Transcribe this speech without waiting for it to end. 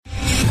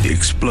The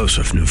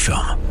explosive new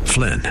film,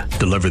 Flynn,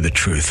 deliver the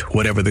truth,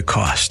 whatever the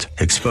cost,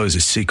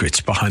 exposes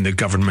secrets behind the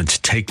government's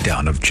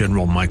takedown of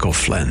General Michael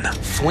Flynn.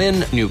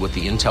 Flynn knew what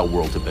the intel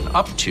world had been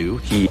up to.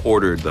 He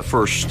ordered the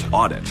first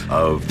audit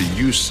of the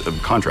use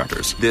of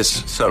contractors.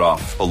 This set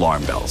off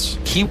alarm bells.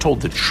 He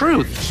told the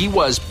truth. He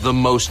was the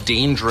most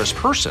dangerous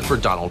person for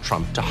Donald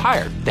Trump to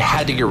hire. They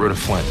had to get rid of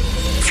Flynn.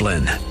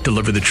 Flynn,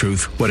 deliver the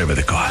truth, whatever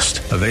the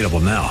cost. Available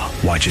now.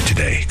 Watch it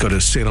today. Go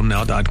to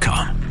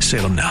salemnow.com.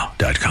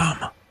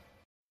 salemnow.com.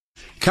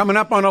 Coming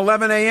up on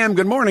 11 a.m.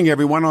 Good morning,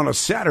 everyone, on a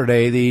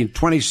Saturday, the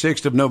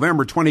 26th of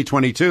November,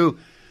 2022.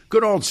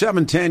 Good old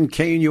 710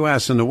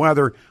 KNUS and the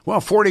weather.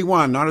 Well,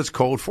 41, not as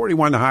cold.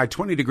 41 the high,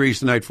 20 degrees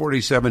tonight,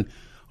 47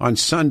 on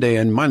Sunday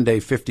and Monday,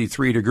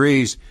 53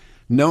 degrees.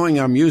 Knowing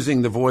I'm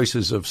using the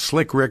voices of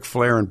Slick Ric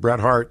Flair and Bret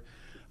Hart,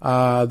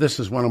 this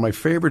is one of my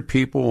favorite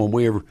people, and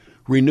we have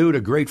renewed a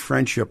great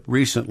friendship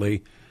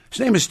recently. His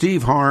name is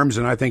Steve Harms,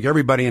 and I think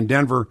everybody in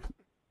Denver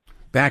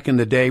back in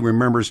the day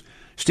remembers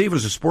Steve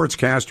was a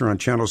sportscaster on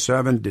Channel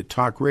 7, did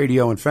talk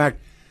radio. In fact,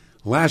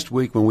 last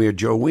week when we had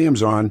Joe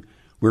Williams on,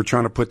 we were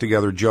trying to put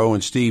together Joe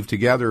and Steve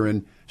together,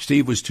 and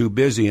Steve was too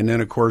busy. And then,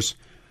 of course,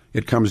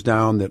 it comes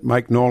down that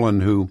Mike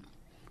Nolan, who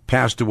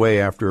passed away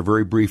after a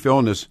very brief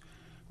illness,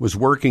 was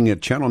working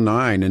at Channel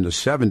 9 in the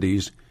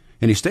 70s,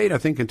 and he stayed, I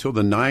think, until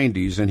the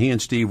 90s, and he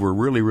and Steve were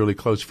really, really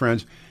close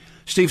friends.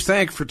 Steve,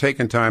 thanks for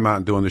taking time out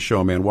and doing the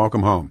show, man.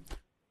 Welcome home.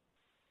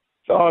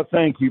 Oh,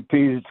 thank you,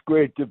 Pete. It's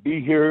great to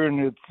be here, and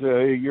it's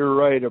you're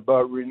right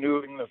about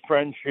renewing the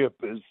friendship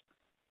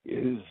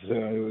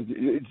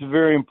it's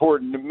very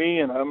important to me,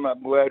 and I'm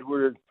glad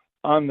we're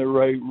on the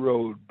right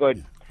road. But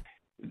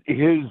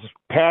his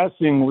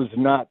passing was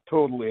not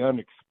totally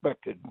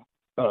unexpected.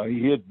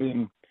 He had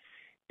been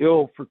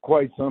ill for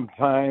quite some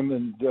time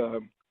and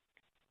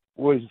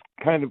was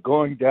kind of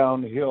going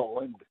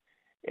downhill,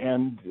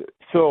 and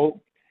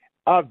so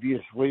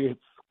obviously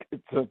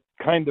it's a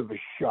kind of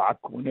a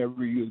shock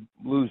whenever you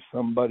lose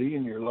somebody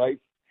in your life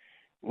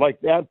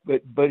like that.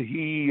 But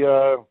he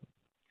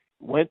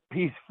went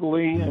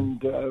peacefully,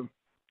 and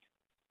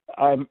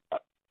I'm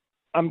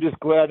just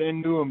glad I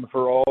knew him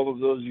for all of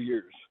those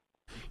years.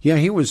 Yeah,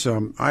 he was.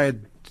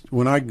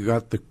 When I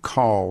got the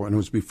call, and it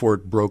was before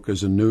it broke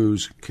as a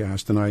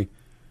newscast, and I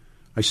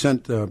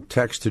sent a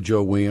text to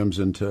Joe Williams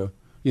and to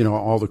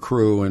all the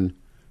crew, and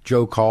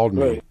Joe called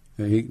me. Right.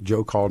 And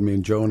Joe called me,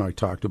 and Joe and I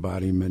talked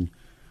about him, and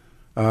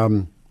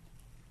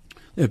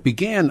it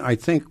began, I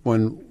think,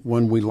 when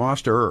we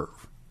lost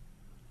Irv,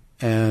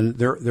 and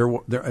there,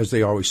 as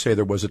they always say,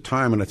 there was a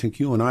time, and I think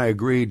you and I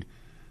agreed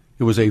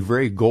it was a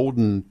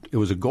golden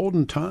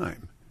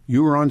time.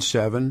 You were on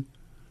 7,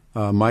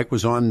 Mike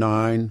was on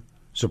 9,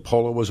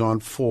 Zappola was on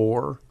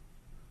 4.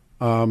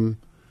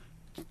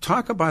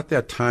 Talk about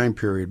that time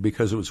period,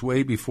 because it was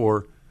way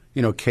before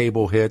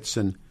cable hits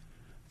and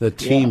the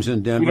teams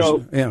in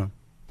Denver.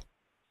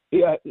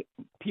 Yeah,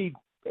 Pete,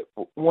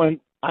 when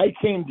I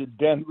came to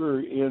Denver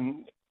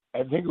in,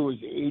 I think it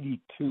was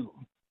 82,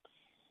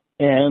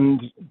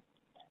 and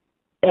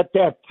at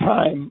that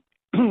time,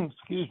 Ron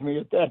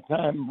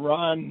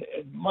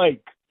and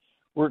Mike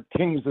were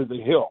kings of the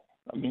hill.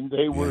 I mean,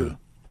 they were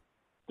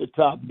the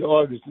top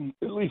dogs,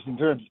 at least in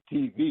terms of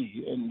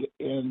TV,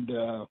 and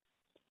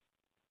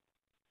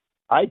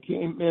I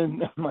came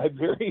in, my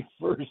very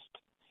first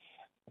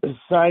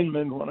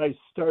assignment when I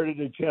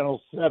started at Channel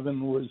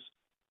 7 was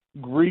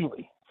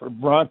Greeley for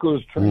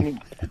Broncos training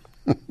camp.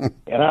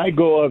 And I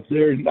go up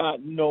there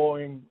not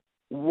knowing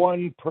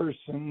one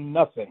person,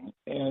 nothing.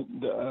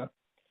 And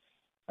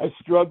I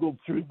struggled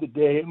through the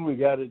day, and we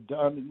got it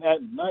done. And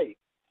that night,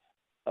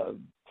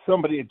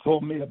 somebody had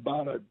told me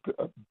about a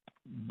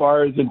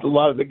bar that a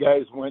lot of the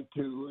guys went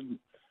to.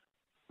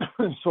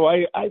 And so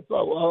I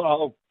thought,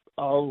 well,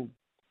 I'll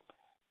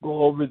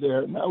go over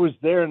there. And I was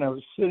there, and I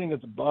was sitting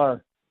at the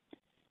bar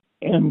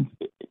and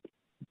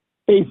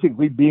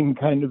basically being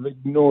kind of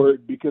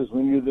ignored, because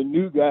when you're the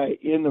new guy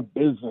in a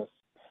business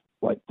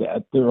like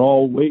that, they're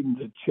all waiting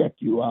to check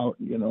you out,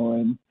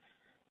 and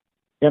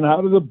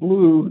out of the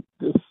blue,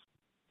 this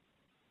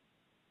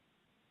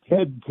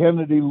Ted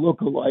Kennedy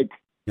lookalike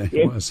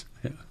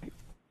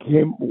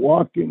came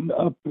walking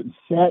up and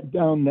sat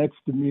down next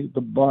to me at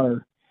the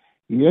bar.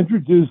 He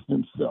introduced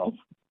himself,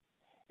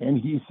 and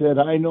he said,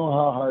 "I know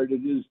how hard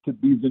it is to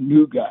be the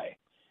new guy,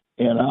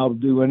 and I'll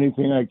do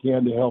anything I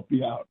can to help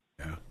you out."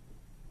 Yeah.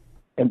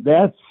 And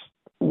that's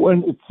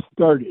when it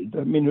started.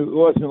 I mean, it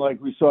wasn't like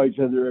we saw each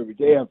other every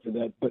day after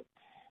that, but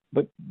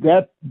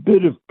that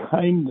bit of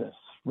kindness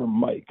from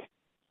Mike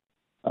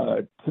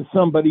to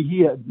somebody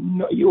he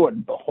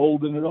wasn't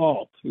beholden at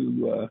all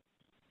to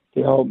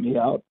help me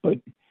out, but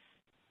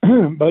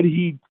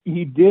he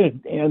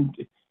did, and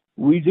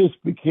we just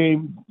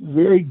became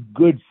very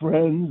good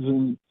friends,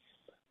 and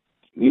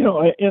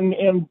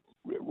and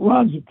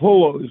Ron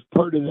Zappola is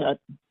part of that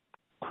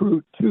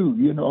crew too.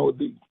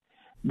 The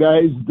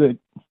guys that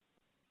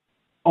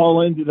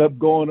all ended up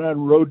going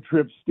on road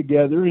trips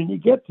together, and you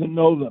get to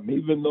know them,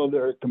 even though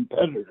they're a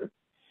competitor.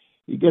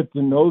 You get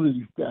to know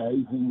these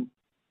guys,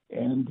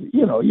 And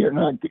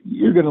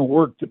you're going to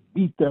work to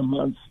beat them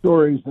on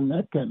stories and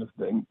that kind of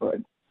thing, but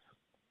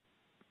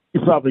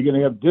you're probably going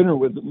to have dinner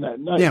with them that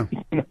night. Yeah,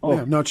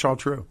 yeah, no, it's all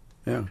true.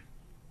 Yeah,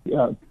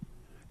 yeah,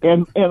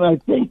 and I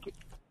think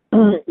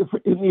in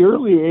the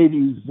early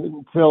 '80s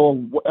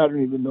until I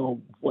don't even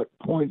know what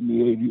point in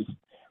the '80s,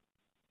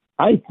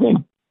 I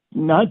think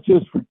not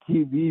just for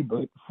TV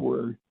but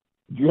for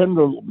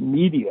general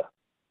media,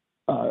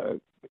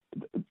 that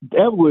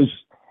was.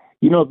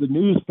 The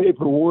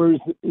newspaper wars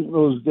in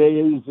those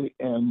days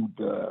and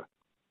the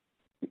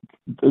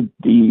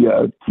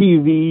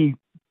TV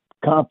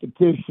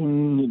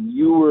competition, and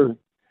you were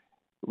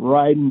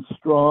riding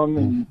strong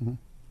and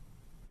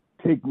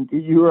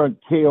you were on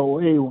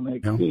KOA when I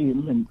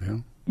came,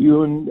 and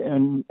you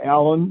and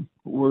Alan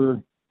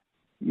were,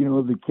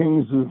 the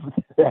kings of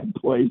that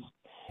place.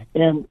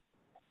 And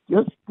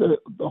just the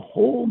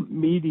whole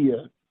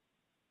media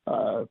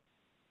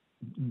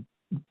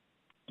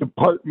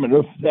department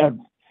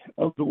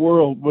of the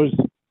world was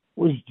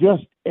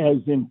just as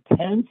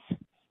intense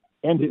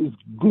and as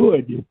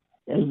good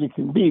as it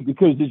can be,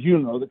 because as you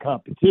know, the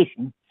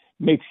competition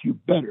makes you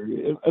better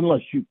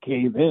unless you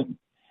cave in.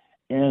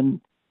 And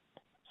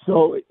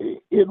so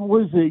it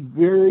was a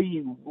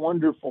very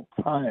wonderful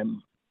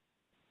time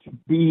to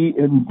be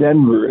in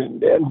Denver.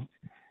 And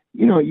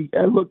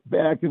I look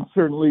back and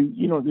certainly,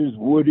 there's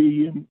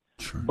Woody and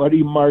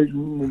Buddy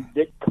Martin and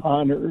Dick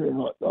Connor and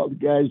all the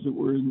guys that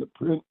were in the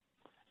print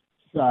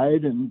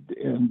side, and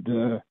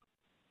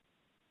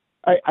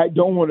I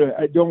don't want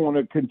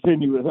to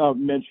continue without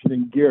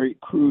mentioning Gary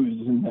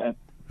Cruz in that.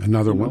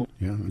 Another one,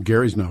 yeah.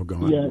 Gary's now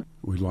gone. Yeah.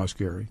 We lost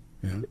Gary.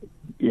 Yeah.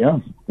 Yeah,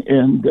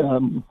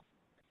 and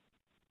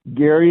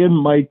Gary and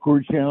Mike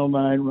were Channel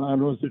 9.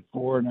 Ron was at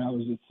 4, and I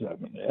was at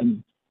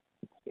 7,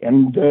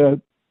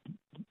 and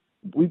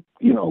we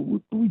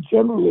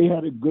generally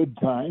had a good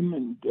time,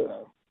 and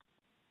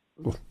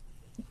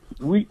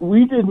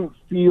we didn't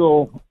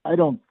feel, I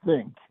don't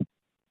think,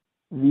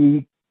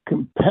 the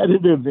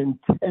competitive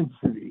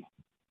intensity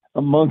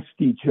amongst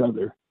each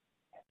other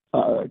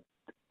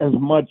as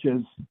much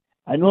as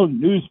I know the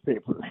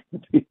newspaper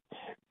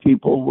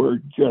people were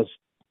just,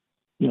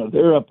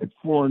 they're up at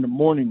 4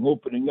 a.m.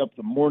 opening up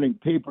the morning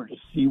paper to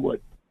see what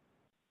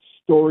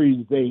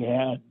stories they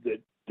had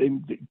that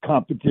the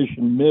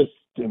competition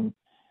missed, and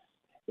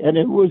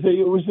it was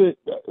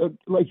a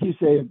like you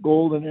say, a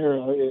golden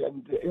era,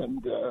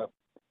 and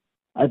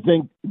I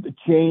think the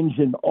change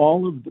in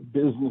all of the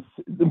business,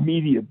 the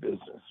media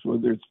business,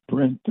 whether it's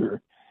print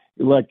or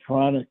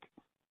electronic,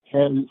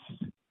 has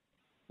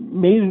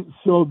made it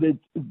so that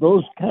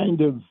those kind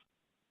of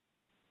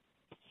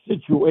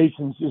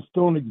situations just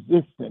don't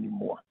exist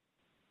anymore.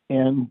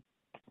 And,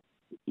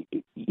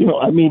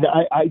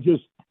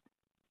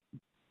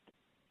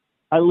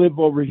 I live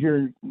over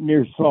here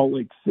near Salt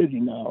Lake City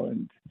now,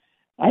 and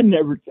I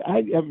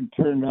haven't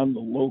turned on the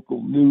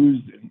local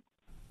news in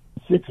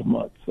 6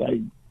 months.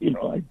 I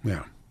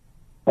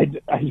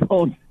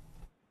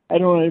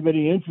don't have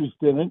any interest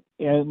in it,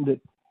 and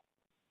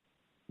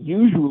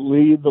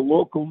usually the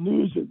local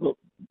news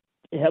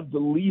have the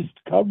least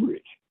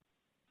coverage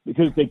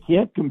because they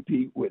can't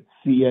compete with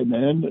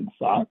CNN and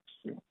Fox.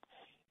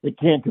 They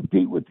can't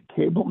compete with the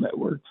cable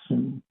networks,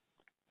 and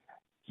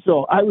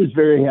so I was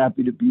very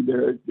happy to be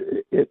there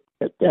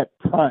at that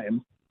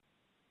time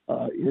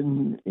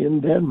in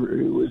Denver.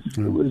 It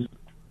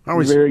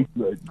was very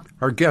good.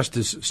 Our guest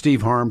is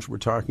Steve Harms. We're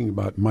talking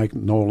about Mike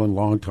Nolan,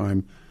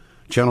 longtime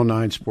Channel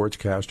 9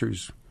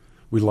 sportscasters.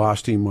 We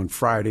lost him on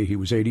Friday. He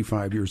was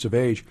 85 years of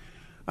age.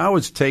 I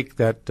always take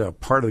that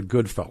part of the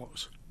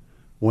Goodfellas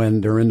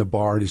when they're in the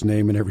bar, his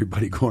name and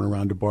everybody going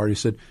around the bar. He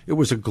said, it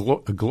was a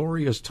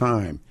glorious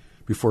time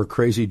before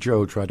Crazy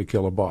Joe tried to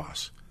kill a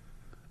boss.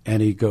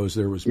 And he goes,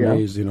 there was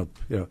Mays,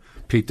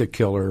 Pete the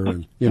Killer,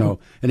 and,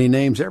 and he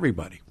names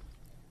everybody.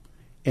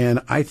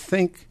 And I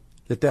think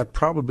that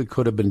probably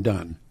could have been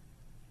done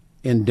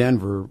in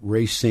Denver,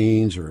 race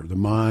scenes or the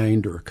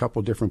Mind or a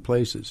couple different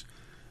places.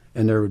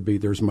 And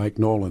there's Mike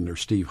Nolan, there's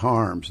Steve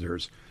Harms,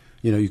 there's,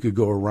 you could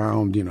go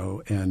around,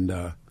 and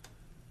I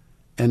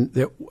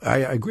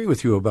agree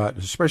with you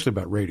especially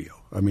about radio.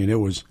 I mean, it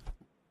was,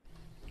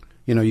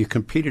 you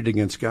competed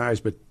against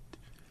guys, but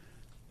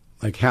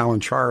like Hal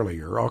and Charlie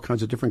or all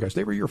kinds of different guys,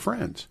 they were your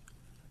friends.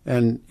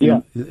 And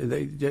there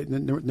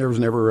was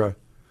never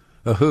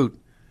a hoot.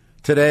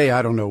 Today,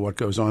 I don't know what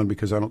goes on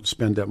because I don't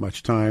spend that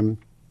much time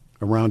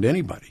around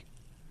anybody.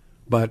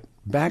 But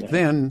back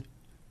then,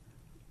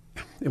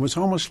 it was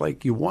almost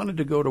like you wanted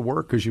to go to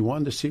work because you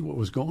wanted to see what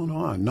was going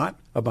on, not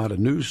about a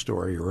news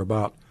story or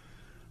about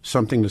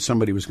something that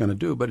somebody was going to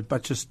do,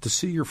 but just to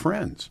see your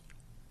friends.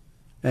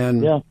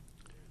 And,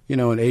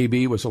 and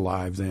AB was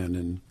alive then,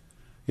 and,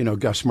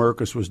 Gus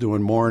Merkus was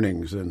doing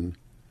mornings, and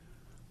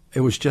it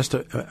was just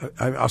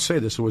I'll say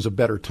this, it was a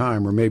better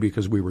time, or maybe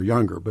because we were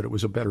younger, but it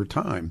was a better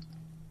time.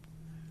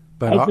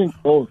 But I think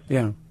both.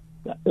 Yeah.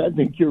 I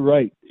think you're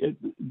right.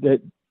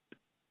 That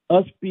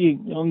us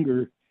being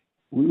younger,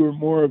 we were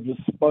more of a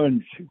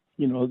sponge,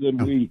 than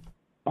we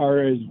are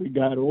as we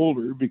got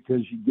older,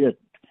 because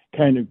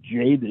kind of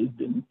jaded,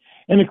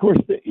 and of course,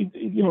 the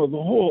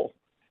whole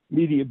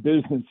media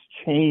business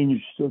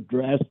changed so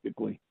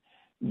drastically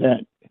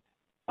that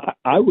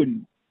I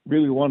wouldn't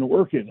really want to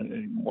work in it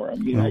anymore. I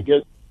mean, I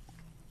guess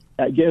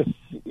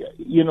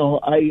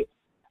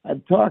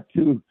I've talked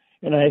to,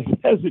 and I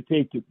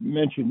hesitate to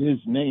mention his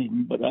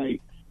name, but I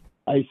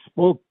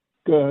spoke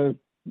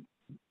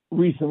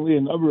recently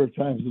a number of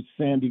times with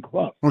Sandy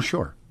Clough. Oh,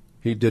 sure.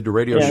 He did the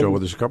radio show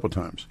with us a couple of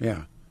times.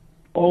 Yeah.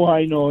 Oh,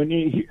 I know. And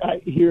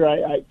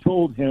I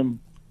told him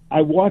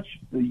I watched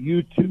the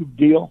YouTube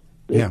deal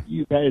that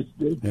you guys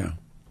did,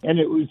 and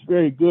it was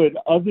very good.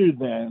 Other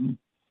than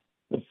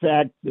the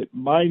fact that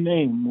my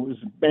name was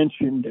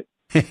mentioned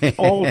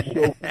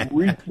also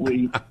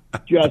briefly,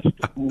 just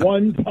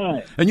one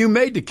time. And you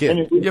made the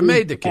kid. You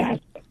made the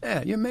kid.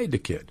 Yeah, you made the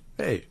kid.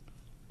 Hey.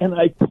 And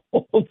I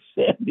told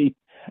Sandy,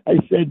 I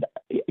said,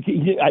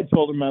 I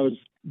told him I was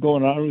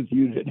going on with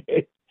you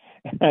today.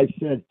 And I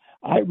said,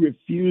 I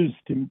refuse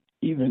to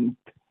even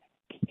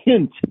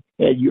hint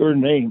at your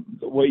name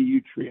the way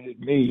you treated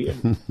me.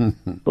 And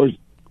of course,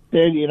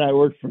 Sandy and I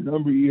worked for a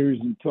number of years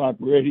in talk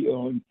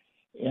radio,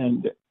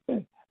 and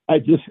I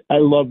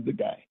love the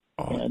guy.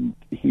 Oh. And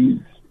he's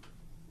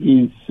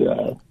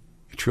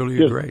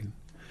truly great.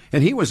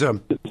 And he was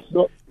and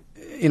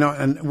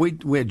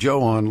we had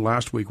Joe on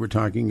last week. We're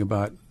talking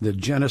about the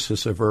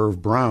genesis of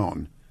Irv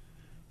Brown,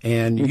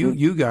 and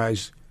you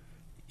guys,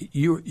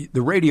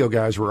 the radio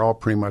guys were all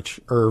pretty much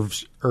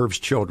Irv's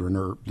children,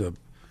 or the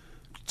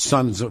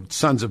sons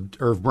of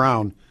Irv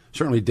Brown.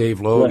 Certainly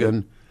Dave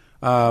Logan.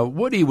 Right.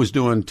 Woody was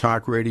doing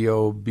talk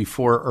radio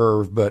before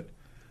Irv, but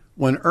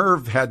when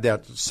Irv had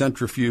that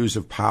centrifuge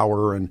of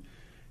power and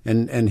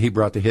he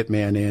brought the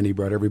Hitman in, he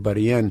brought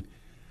everybody in.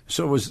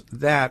 So it was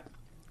that.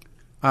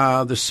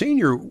 The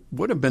senior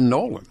would have been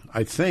Nolan,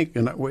 I think,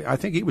 and I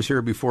think he was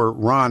here before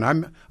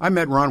Ron. I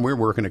met Ron. We were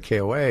working at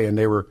KOA, and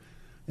they were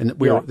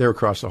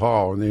across the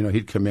hall, and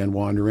he'd come in,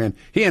 wander in.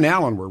 He and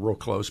Alan were real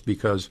close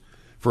because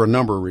for a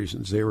number of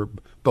reasons. They were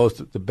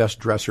both the best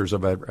dressers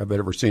I've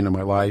ever seen in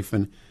my life,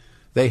 and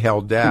they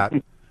held that.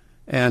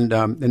 and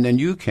then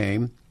you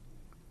came,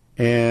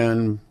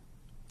 and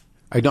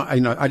I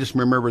just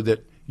remember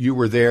that you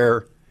were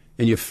there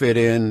and you fit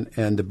in,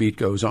 and the beat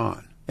goes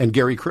on. And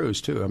Gary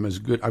Cruz too.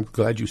 I'm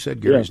glad you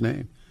said Gary's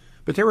name.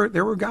 But there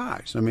were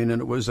guys. I mean,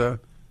 and it was a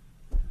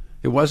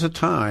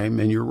time.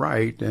 And you're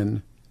right.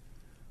 And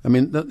I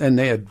mean, and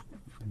they had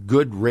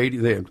good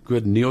radio. They had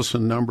good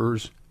Nielsen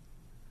numbers.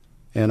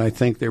 And I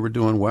think they were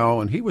doing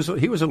well. And he was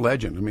a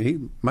legend. I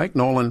mean, Mike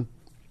Nolan.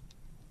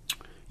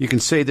 You can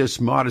say this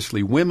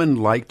modestly. Women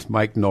liked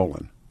Mike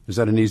Nolan. Is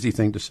that an easy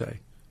thing to say?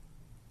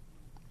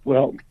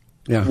 Well.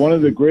 Yeah. One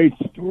of the great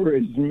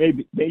stories,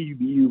 maybe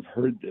you've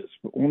heard this,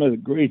 but one of the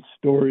great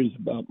stories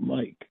about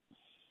Mike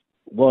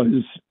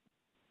was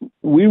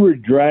we were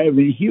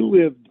driving. He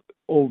lived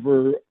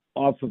over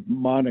off of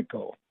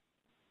Monaco,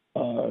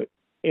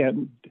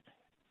 and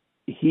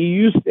he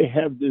used to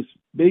have this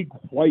big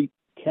white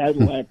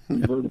Cadillac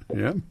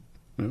convertible.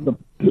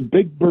 The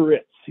big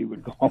Barrettes, he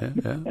would call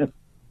them. Yeah.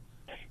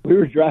 We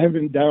were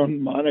driving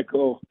down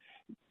Monaco,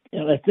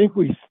 and I think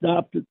we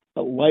stopped at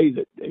a light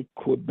at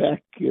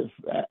Quebec.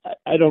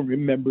 I don't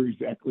remember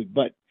exactly,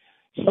 but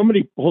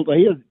somebody pulled.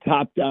 He had the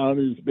top down,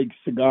 his big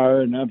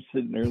cigar, and I'm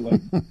sitting there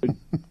like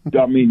a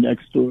dummy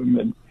next to him,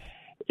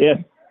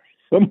 and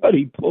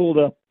somebody pulled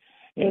up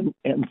and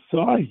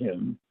saw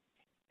him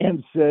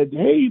and said,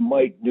 "Hey,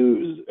 Mike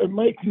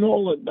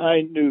Nolan,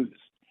 9 News."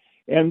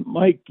 And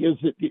Mike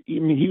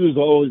he was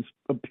always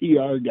a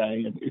PR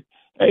guy, and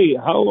hey,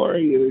 how are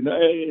you?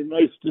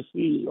 Nice to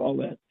see you, all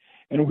that.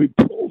 And we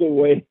pulled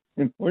away,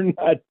 and we're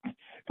not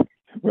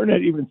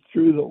even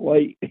through the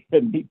light.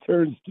 And he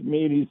turns to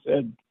me and he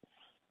said,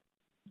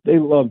 "They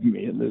love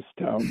me in this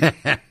town."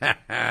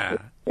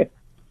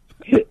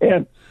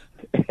 And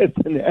it's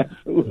an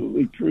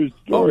absolutely true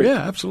story. Oh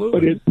yeah,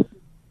 absolutely. But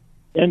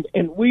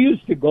and we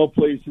used to go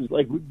places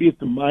like we'd be at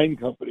the mine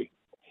company,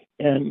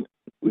 and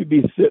we'd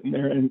be sitting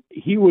there, and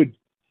he would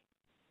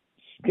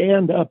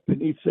stand up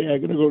and he'd say,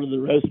 "I'm going to go to the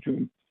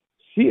restroom.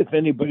 See if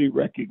anybody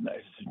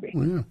recognizes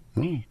me."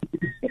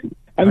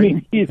 I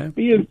mean, he's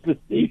being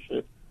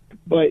facetious,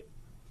 but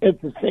at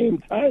the same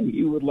time,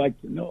 he would like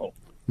to know.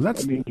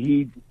 That's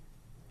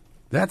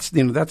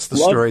the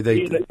story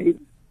they.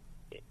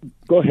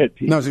 Go ahead,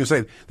 Pete. No, I was going to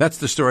say that's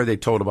the story they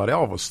told about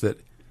Elvis, that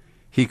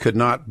he could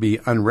not be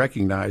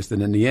unrecognized,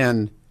 and in the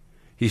end,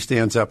 he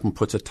stands up and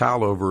puts a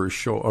towel over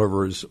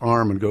his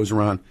arm and goes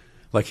around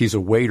like he's a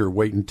waiter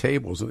waiting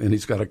tables, and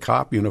he's got a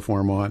cop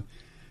uniform on.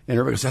 And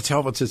everybody goes, "That's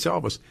Elvis, it's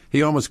Elvis."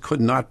 He almost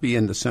could not be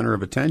in the center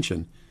of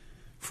attention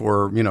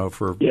for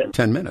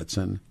 10 minutes.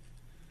 And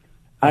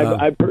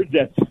I've heard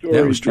that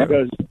story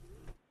because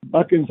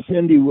Buck and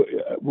Cindy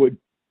would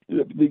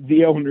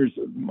the owners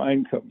of the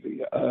mine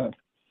company.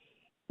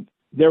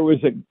 There was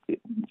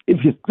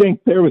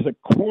there was a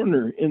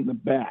corner in the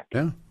back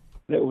that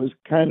was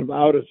kind of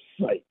out of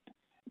sight,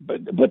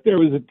 but there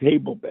was a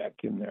table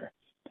back in there,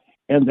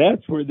 and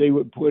that's where they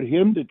would put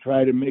him to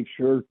try to make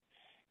sure,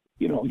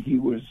 he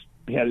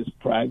had his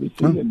privacy.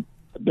 And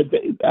but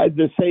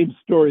the same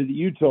story that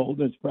you told,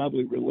 that's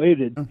probably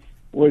related,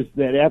 was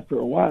that after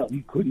a while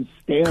he couldn't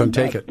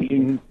take it.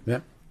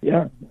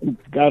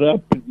 Got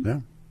up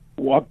and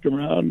walked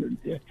around.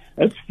 And,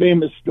 that's a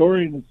famous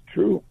story, and it's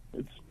true.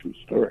 It's a true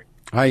story.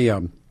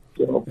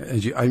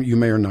 As you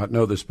may or not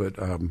know this, but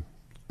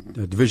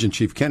Division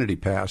Chief Kennedy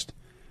passed,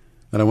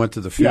 and I went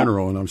to the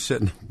funeral, and I'm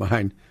sitting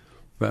behind.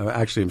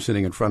 Actually, I'm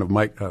sitting in front of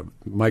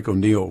Mike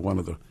O'Neill, one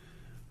of the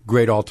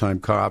great all-time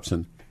cops,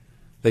 and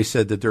they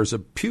said that there's a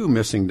pew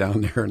missing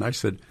down there, and I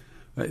said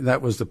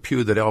that was the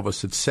pew that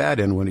Elvis had sat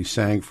in when he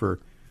sang for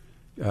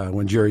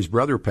when Jerry's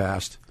brother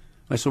passed.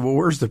 I said, well,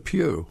 where's the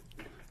pew?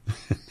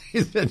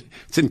 He said,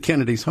 it's in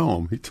Kennedy's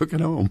home. He took it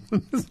home.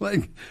 It's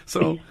like,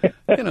 so,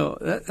 you know,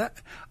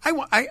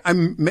 I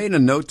made a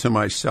note to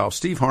myself.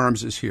 Steve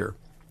Harms is here,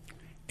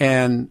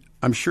 and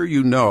I'm sure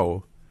you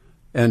know,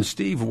 and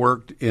Steve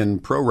worked in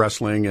pro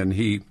wrestling, and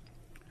he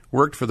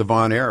worked for the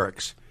Von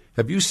Erichs.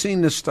 Have you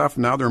seen this stuff?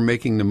 Now they're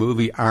making the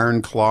movie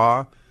Iron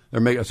Claw.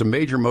 It's a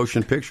major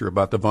motion picture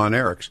about the Von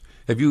Erichs.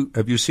 Have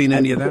you seen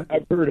any of that?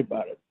 I've heard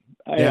about it.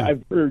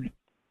 I've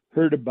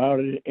heard about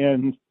it,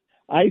 and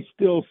I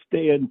still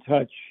stay in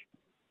touch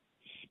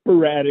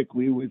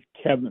sporadically with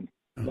Kevin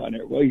Von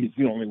Erich. Well, he's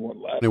the only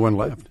one left. The one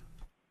left.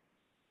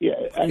 Yeah,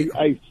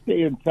 I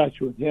stay in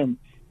touch with him.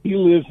 He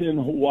lives in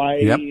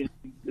Hawaii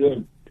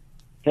and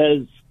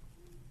has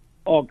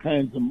all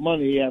kinds of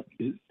money after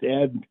his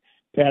dad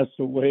passed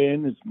away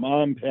and his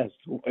mom passed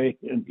away,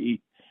 and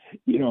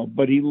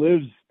but he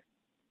lives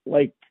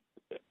like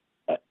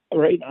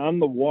right on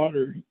the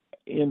water.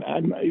 And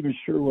I'm not even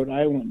sure what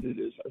island it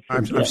is.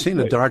 I've seen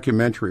a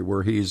documentary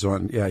where he's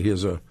on. Yeah, he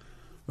has a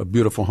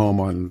beautiful home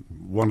on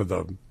one of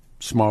the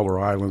smaller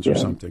islands or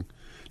something.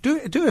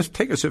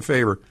 Take us a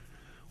favor.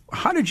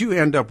 How did you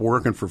end up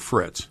working for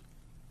Fritz?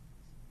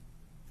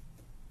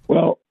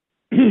 Well,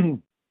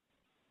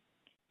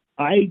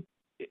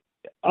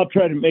 I'll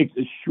try to make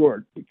this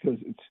short because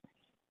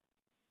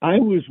I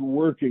was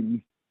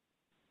working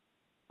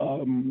at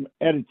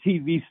a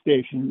TV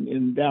station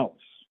in Dallas,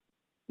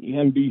 the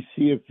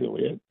NBC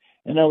affiliate,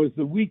 and I was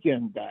the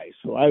weekend guy.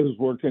 So I was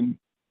working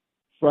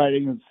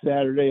Friday and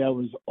Saturday. I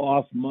was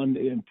off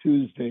Monday and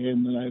Tuesday,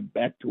 and then I was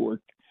back to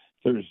work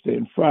Thursday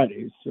and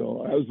Friday.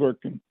 So I was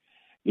working,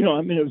 it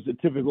was a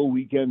typical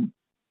weekend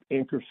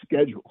anchor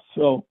schedule.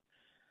 So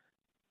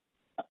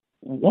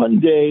one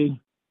day,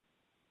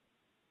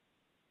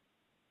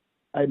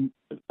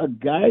 a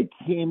guy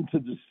came to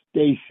the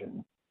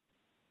station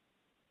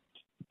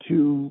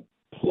to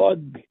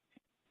plug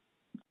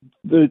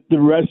the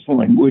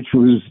wrestling, which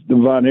was the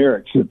Von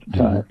Erichs at the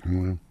time.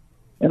 Mm-hmm.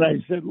 And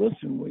I said,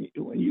 listen,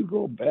 when you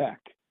go back,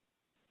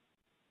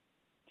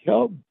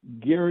 tell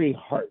Gary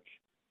Hart,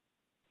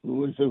 who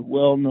was a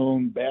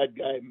well-known bad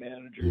guy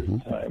manager at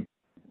the time,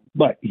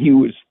 but he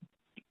was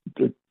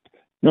the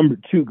number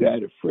 2 guy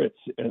to Fritz.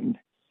 And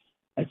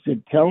I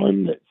said, tell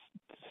him that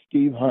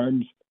Steve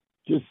Harms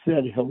just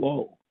said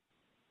hello.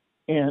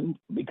 And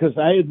because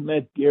I had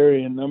met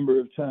Gary a number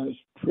of times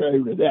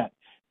prior to that,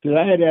 because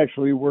I had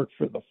actually worked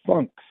for the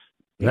Funks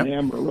in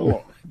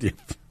Amarillo.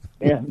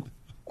 And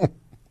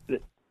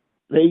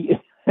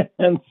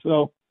and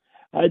so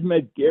I'd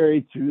met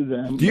Gary through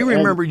them. Do you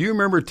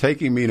remember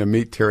taking me to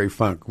meet Terry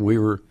Funk?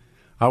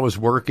 I was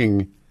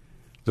working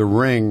the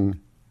Ring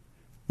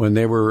when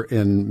they were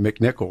in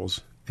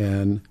McNichols,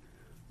 and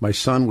my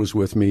son was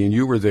with me, and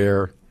you were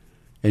there,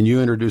 and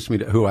you introduced me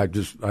to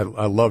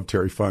I love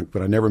Terry Funk,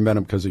 but I never met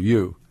him because of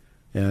you.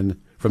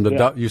 And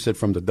you said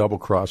from the Double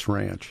Cross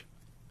Ranch.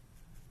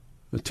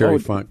 Terry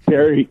Funk.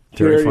 Terry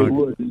Funk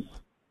was.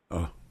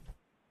 Oh.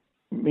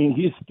 I mean,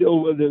 he's still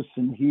with us,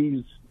 and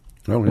he's.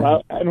 Oh, yeah.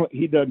 Well,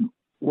 he doesn't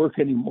work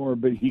anymore,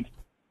 but he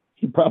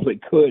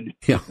probably could.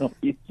 Yeah.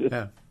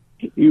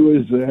 He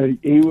was, and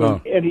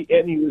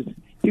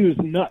he was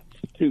nuts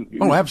too.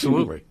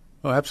 Absolutely.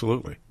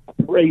 Absolutely.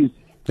 Crazy.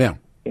 Yeah.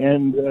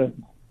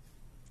 And,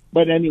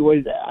 but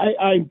anyways,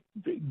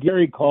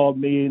 Gary called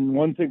me, and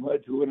one thing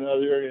led to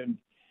another, and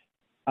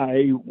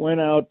I went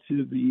out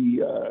to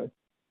the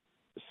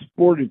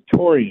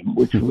Sportatorium,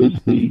 which was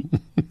the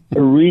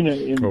arena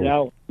in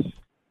Dallas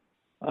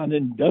on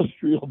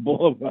Industrial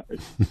Boulevard.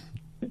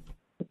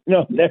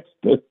 Next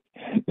to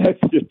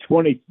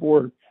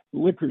 24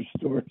 liquor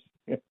stores.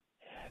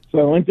 So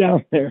I went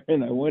down there,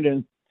 and I went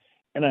in,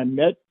 and I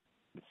met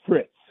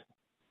Fritz.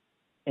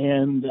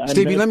 And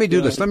Stevie, let me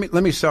do this. Let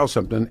me sell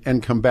something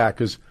and come back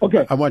because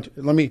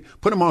let me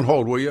put him on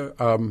hold, will you?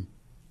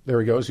 There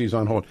he goes. He's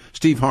on hold.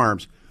 Steve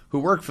Harms, who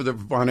worked for the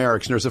Von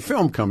Erichs, and there's a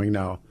film coming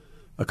now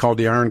called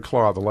The Iron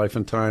Claw: The Life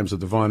and Times of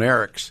the Von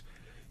Erichs.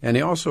 And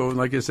he also,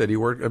 like I said, he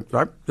worked.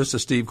 This is a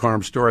Steve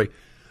Harms story.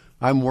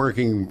 I'm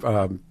working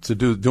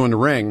doing the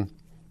Ring,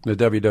 the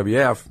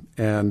WWF,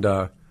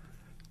 and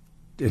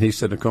he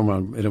said to come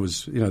on, and it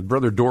was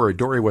brother Dory.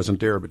 Dory wasn't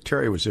there, but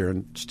Terry was there,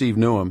 and Steve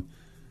knew him.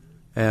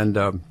 And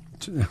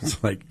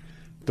it's like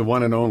the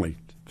one and only.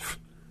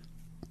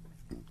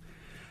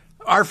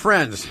 Our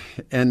friends,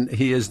 and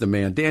he is the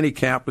man. Danny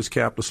Kaplis,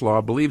 Kaplis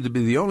Law, believed to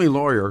be the only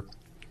lawyer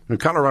in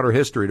Colorado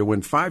history to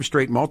win 5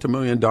 straight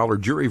multi-million-dollar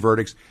jury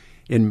verdicts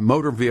in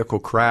motor vehicle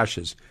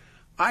crashes.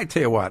 I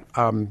tell you what,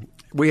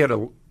 we had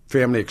a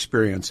family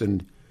experience,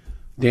 and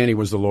Danny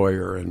was the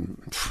lawyer, and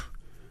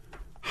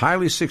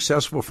highly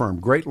successful firm,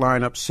 great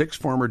lineup, 6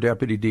 former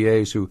deputy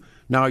DAs who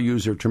now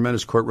use their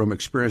tremendous courtroom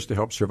experience to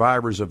help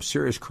survivors of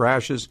serious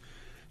crashes.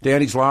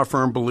 Danny's law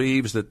firm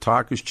believes that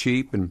talk is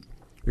cheap and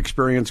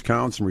experience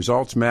counts and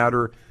results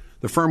matter.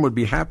 The firm would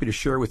be happy to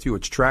share with you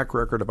its track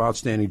record of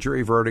outstanding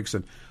jury verdicts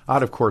and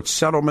out-of-court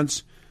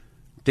settlements.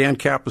 Dan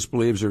Kaplis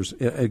believes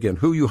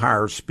who you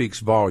hire speaks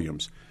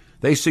volumes.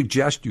 They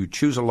suggest you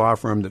choose a law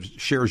firm that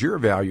shares your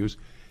values,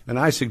 and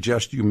I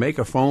suggest you make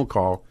a phone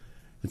call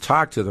and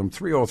talk to them,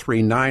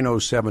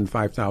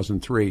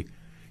 303-907-5003.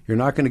 You're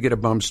not going to get a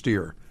bum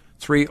steer.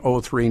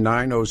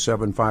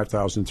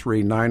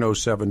 303-907-5003,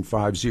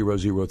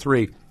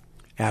 907-5003.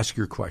 Ask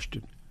your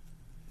question,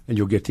 and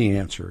you'll get the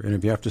answer. And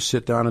if you have to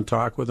sit down and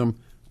talk with them,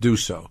 do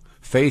so.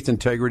 Faith,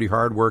 integrity,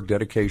 hard work,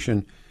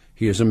 dedication.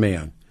 He is a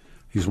man.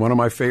 He's one of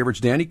my favorites.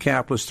 Danny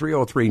Kaplis,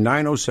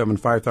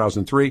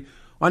 303-907-5003.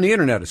 On the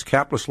internet, it's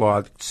Kaplis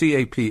Law,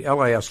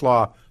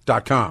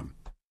 CAPLAS.com.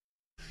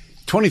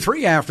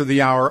 23 after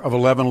the hour of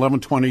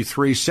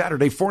 11:23.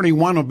 Saturday,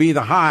 41 will be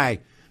the high.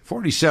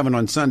 47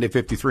 on Sunday,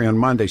 53 on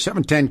Monday.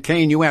 710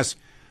 KNUS.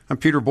 I'm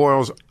Peter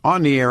Boyles,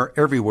 on the air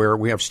everywhere.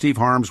 We have Steve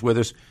Harms with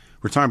us.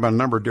 We're talking about a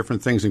number of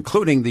different things,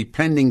 including the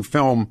pending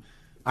film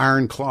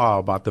Iron Claw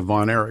about the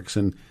Von Erichs.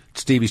 And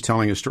Stevie's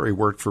telling a story he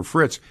worked for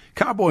Fritz.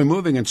 Cowboy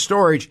Moving and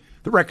Storage,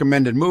 the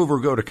recommended mover.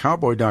 Go to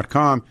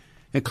cowboy.com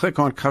and click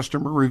on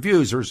customer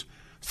reviews. There's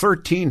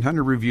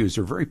 1,300 reviews.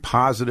 They're very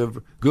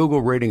positive.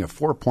 Google rating of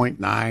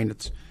 4.9.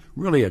 It's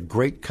really a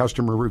great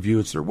customer review.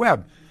 It's their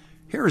web.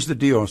 Here's the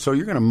deal. So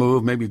you're going to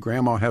move. Maybe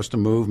grandma has to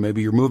move.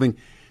 Maybe you're moving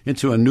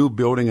into a new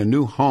building, a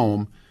new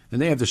home.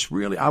 And they have this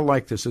really, I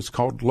like this. It's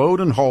called Load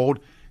and Hold.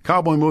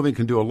 Cowboy Moving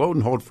can do a load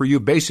and hold for you.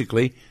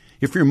 Basically,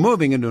 if you're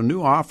moving into a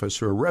new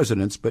office or a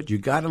residence, but you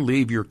got to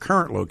leave your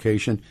current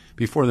location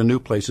before the new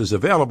place is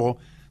available,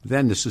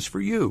 then this is for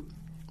you.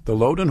 The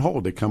load and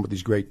hold, they come with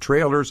these great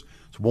trailers.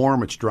 It's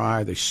warm, it's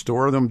dry. They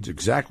store them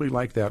exactly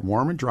like that,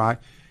 warm and dry.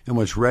 And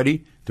when it's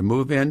ready to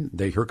move in,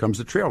 here comes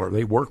the trailer.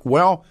 They work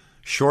well,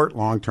 short,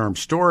 long-term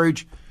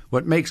storage.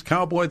 What makes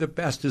Cowboy the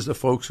best is the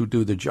folks who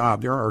do the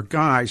job. There are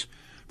guys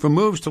from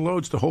moves to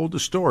loads to hold to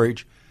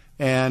storage.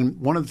 And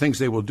one of the things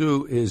they will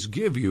do is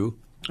give you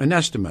an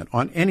estimate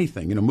on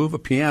anything. Move a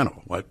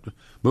piano,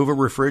 move a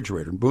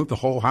refrigerator, move the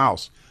whole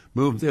house,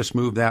 move this,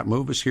 move that,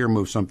 move us here,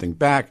 move something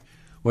back,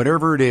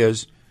 whatever it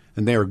is.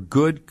 And they are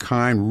good,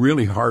 kind,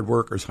 really hard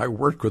workers. I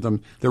worked with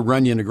them. They'll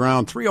run you in the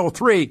ground.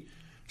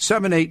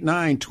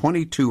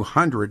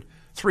 303-789-2200,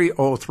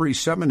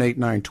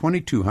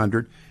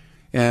 303-789-2200.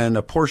 And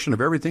a portion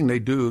of everything they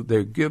do,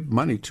 they give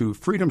money to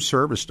Freedom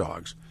Service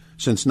Dogs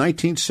since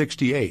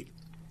 1968.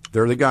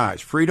 They're the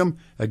guys. Freedom,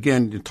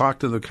 again, you talk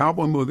to the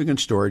Cowboy Moving and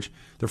Storage,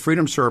 the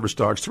Freedom Service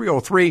Dogs,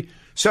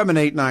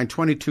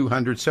 303-789-2200,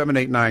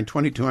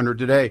 789-2200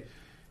 today.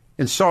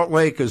 In Salt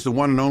Lake is the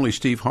one and only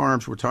Steve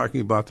Harms. We're talking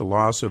about the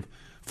loss of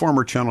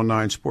former Channel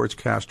 9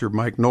 sportscaster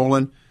Mike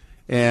Nolan.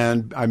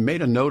 And I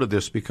made a note of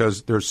this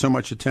because there's so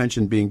much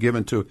attention being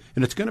given to,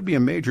 and it's going to be a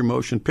major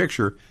motion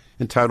picture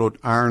entitled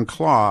Iron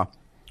Claw.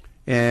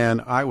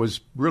 And I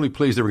was really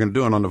pleased they were going to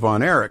do it on the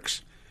Von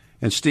Erichs.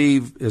 And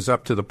Steve is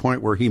up to the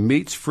point where he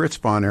meets Fritz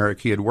Von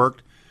Erich. He had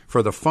worked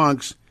for the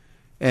Funks.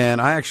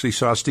 And I actually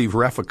saw Steve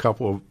ref a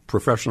couple of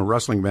professional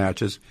wrestling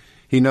matches.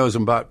 He knows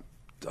a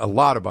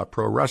lot about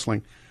pro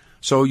wrestling.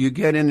 So you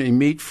get in and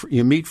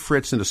you meet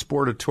Fritz in the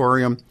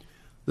Sportatorium.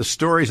 The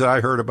stories that I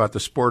heard about the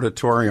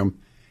Sportatorium,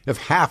 if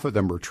half of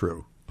them are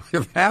true,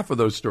 if half of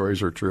those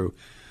stories are true,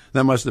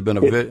 that must have been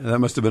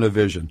a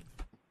vision.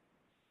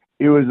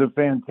 It was a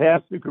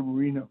fantastic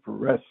arena for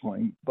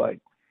wrestling, but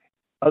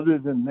other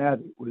than that,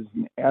 it was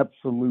an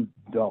absolute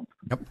dump.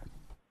 Yep.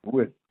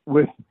 With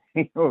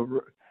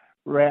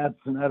rats,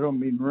 and I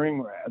don't mean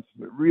ring rats,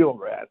 but real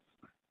rats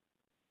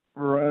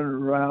running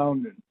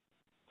around. And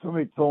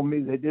somebody told me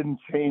they didn't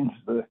change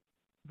the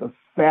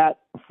fat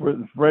for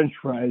the French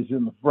fries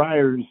in the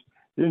fryers.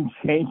 Didn't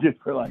change it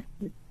for like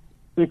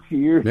 6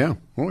 years. Yeah.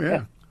 Oh,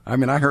 yeah. I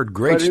mean, I heard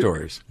great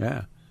stories.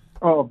 Yeah.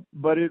 Oh,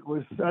 but it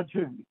was a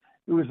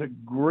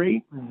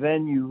great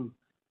venue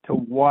to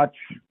watch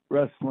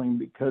wrestling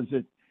because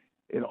it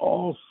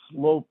all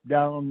sloped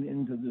down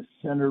into the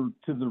center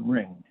to the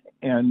ring,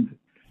 and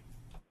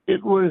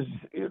it was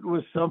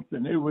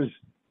something. It was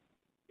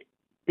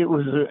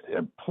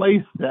a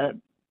place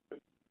that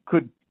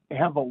could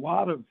have a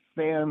lot of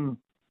fan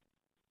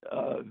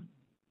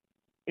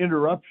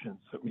interruptions.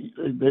 I mean,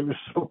 they were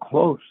so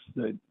close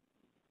that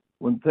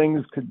when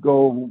things could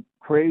go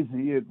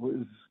crazy, it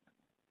was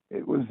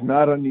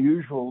not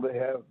unusual to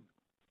have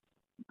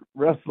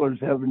wrestlers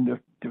having to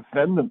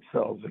defend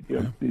themselves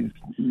against these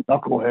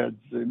knuckleheads,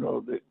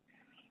 that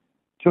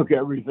took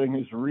everything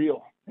as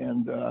real.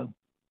 And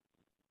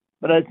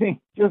but I think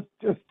just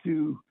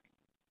to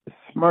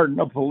smarten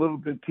up a little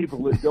bit,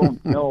 people that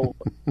don't know,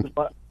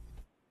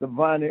 the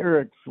Von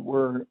Erichs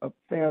were a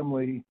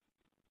family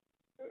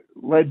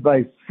led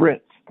by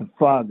Fritz, the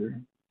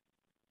father,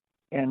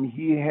 and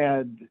he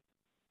had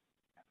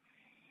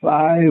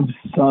 5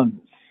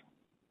 sons.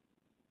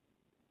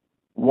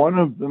 One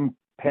of them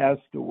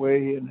passed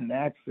away in an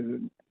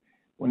accident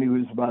when he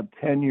was about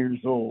 10 years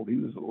old. He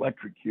was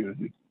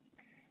electrocuted.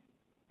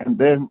 And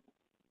then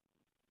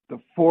the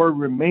 4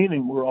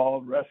 remaining were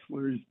all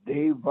wrestlers: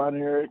 Dave Von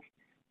Erich,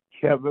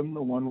 Kevin,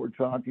 the one we're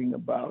talking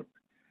about,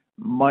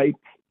 Mike,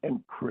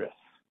 and Chris.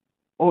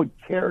 Oh,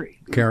 Kerry.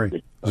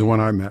 Kerry was the one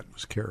I met,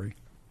 was Kerry.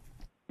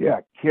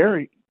 Yeah,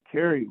 Kerry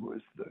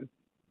was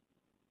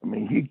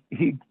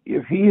he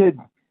if he had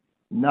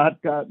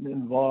not gotten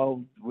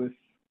involved with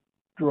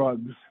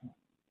drugs,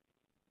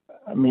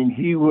 I mean,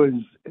 he was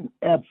an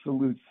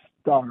absolute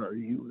star.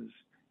 He was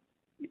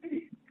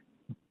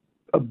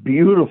a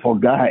beautiful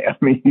guy. I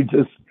mean, he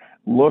just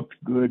looked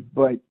good,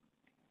 but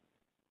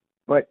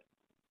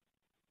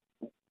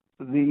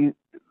the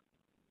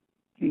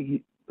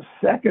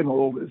second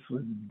oldest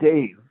was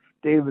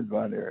David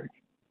Von Erich,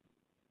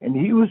 and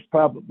he was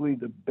probably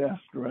the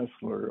best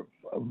wrestler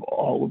of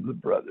all of the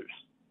brothers.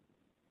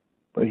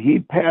 But he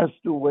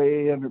passed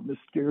away under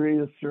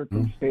mysterious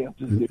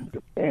circumstances in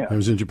Japan. I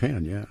was in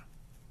Japan, yeah.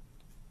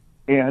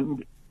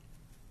 And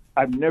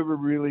I've never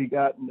really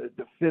gotten a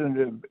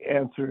definitive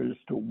answer as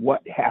to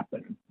what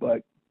happened,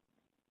 but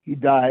he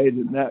died,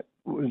 and that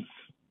was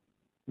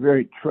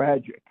very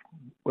tragic.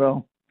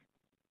 Well,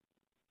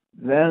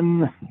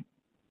 then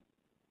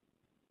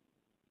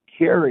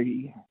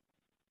Kerry,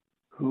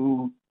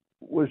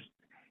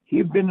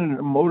 he'd been in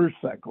a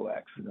motorcycle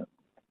accident.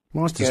 He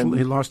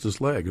lost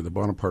his leg, or the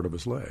bottom part of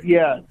his leg.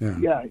 Yeah.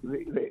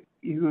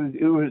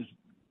 It was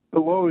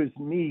below his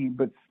knee,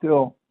 but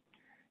still,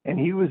 and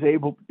he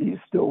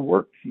still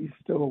worked, he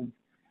still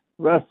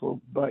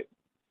wrestled, but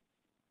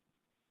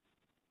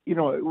it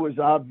was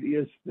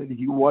obvious that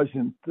he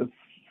wasn't the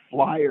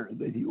flyer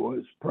that he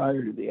was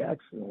prior to the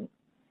accident,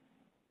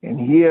 and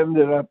he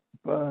ended up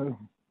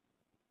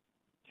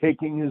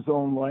taking his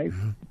own life.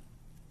 Mm-hmm.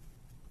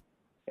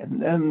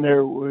 And then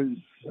there was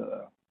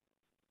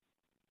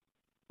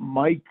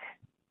Mike,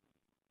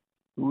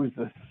 who was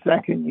the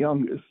second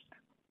youngest,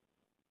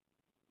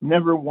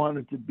 never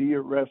wanted to be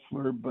a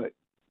wrestler, but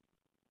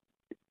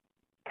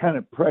kind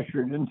of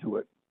pressured into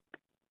it.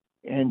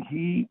 And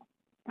he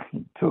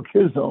took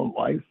his own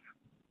life.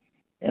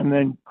 And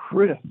then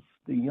Chris,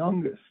 the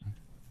youngest,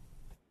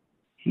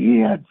 he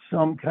had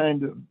some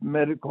kind of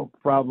medical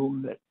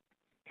problem that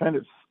kind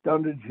of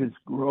stunted his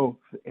growth.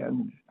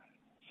 And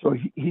so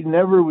he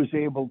never was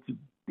able to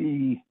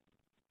be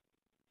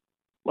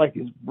like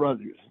his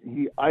brothers.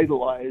 He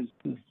idolized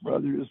his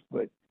brothers,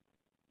 but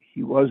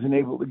he wasn't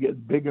able to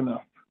get big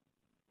enough.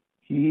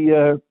 He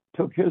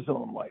took his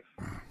own life.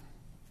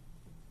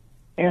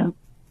 And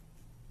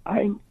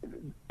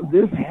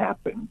this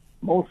happened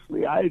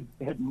mostly. I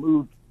had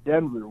moved to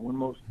Denver when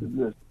most of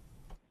this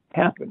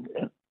happened,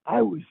 and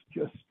I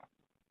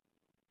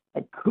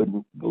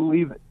couldn't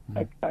believe it.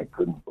 I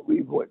couldn't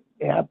believe what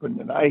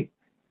happened, and I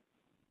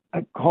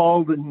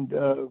called and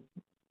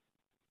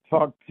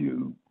talked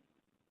to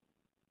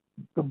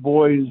the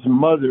boy's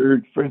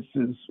mother,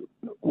 Fritz's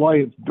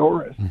wife,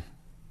 Doris,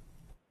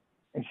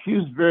 and she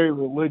was very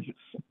religious,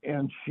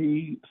 and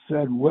she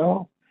said,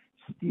 "Well,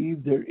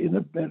 Steve, they're in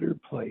a better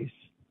place."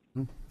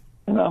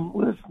 And I'm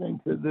listening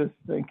to this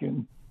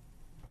thinking,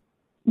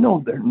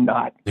 no, they're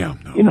not. Yeah,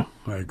 no,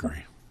 I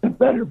agree. A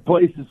better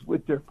place is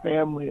with their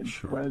family and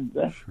friends.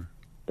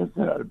 That's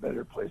not a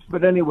better place.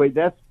 But anyway,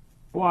 that's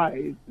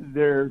why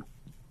they're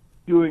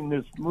doing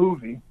this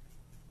movie.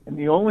 And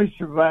the only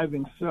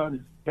surviving son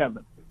is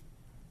Kevin.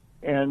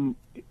 And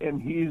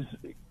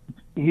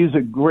he's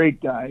a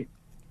great guy.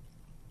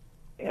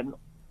 And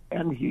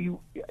he,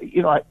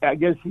 I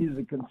guess he's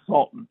a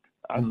consultant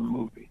on the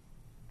movie.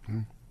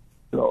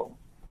 So,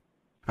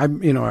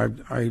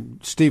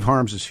 Steve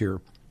Harms is here,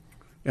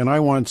 and I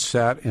once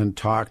sat and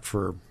talked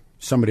for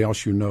somebody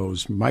else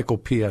Michael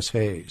P.S.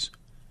 Hayes,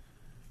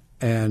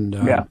 and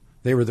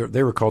they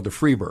were called the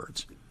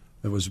Freebirds.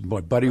 It was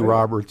Buddy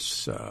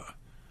Roberts,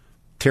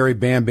 Terry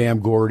Bam Bam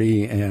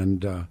Gordy,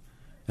 and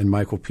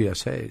Michael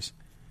P.S. Hayes.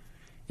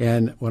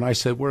 And when I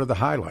said, "What are the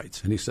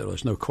highlights?" and he said,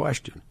 "There's no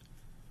question."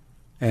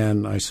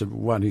 And I said,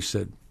 "What?" And he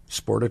said,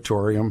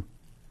 "Sportatorium,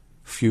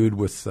 feud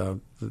with the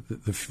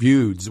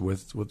feuds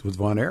with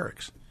Von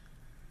Erichs."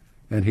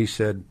 And he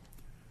said,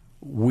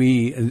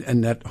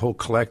 and that whole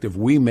collective,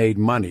 we made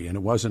money. And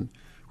it wasn't,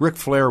 Ric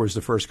Flair was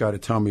the first guy to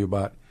tell me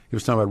about, he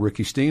was talking about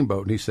Ricky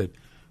Steamboat. And he said,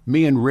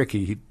 me and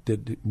Ricky,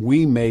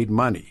 we made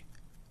money.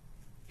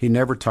 He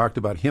never talked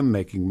about him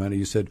making money.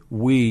 He said,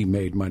 we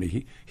made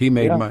money. He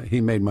made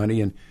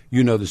money. And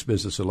you know this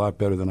business a lot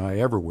better than I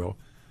ever will.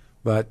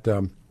 But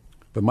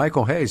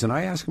Michael Hayes, and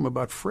I asked him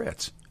about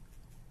Fritz.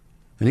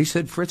 And he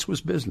said Fritz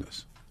was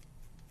business.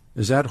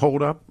 Does that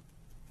hold up?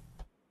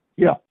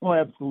 Yeah, oh,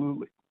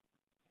 absolutely.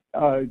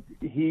 I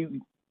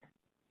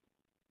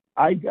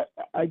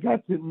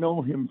got to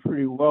know him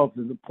pretty well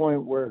to the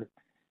point where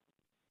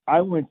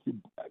I went to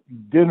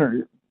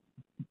dinner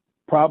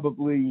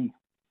probably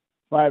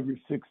 5 or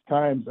 6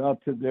 times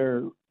out to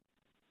their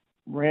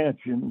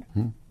ranch in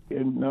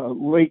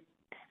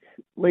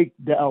Lake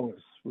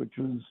Dallas, which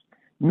was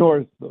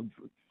north of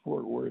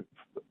Fort Worth,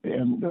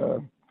 and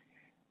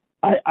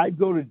I'd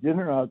go to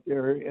dinner out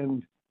there,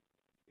 and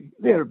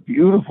they had a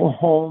beautiful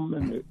home,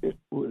 and it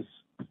was,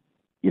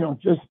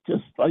 just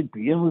like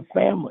being with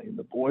family. And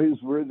the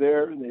boys were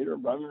there, and they were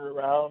running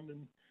around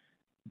and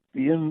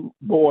being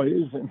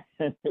boys, and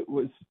it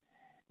was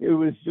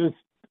just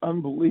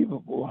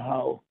unbelievable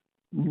how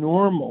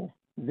normal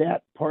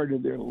that part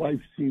of their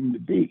life seemed to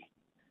be.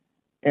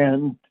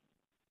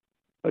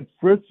 But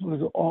Fritz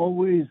was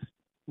always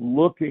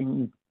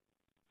looking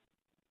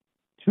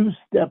 2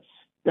 steps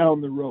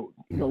down the road.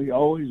 He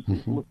always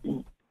was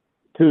looking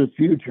to the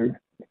future,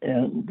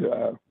 and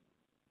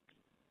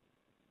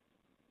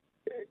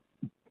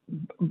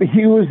but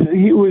he was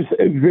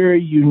a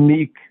very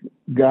unique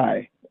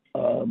guy.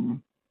 For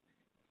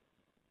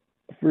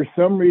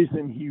some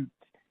reason, he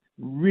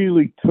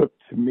really took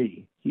to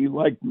me. He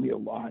liked me a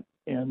lot,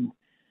 and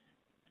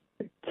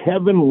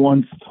Kevin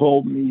once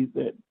told me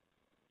that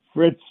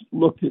Fritz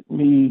looked at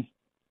me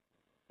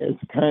as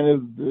kind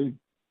of the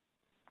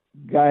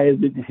guy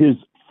that his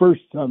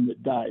first son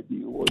that died, he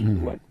was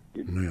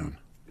elected.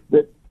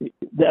 That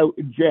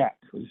Jack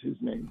was his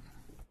name,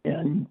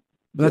 and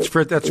that's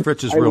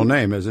Fritz's real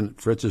name, isn't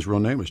it? Fritz's real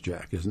name was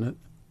Jack, isn't it?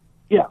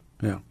 Yeah.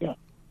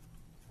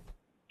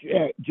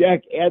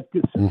 Jack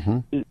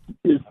Atkinson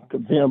is the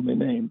family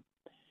name,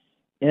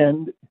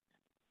 and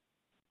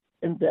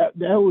that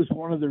was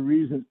one of the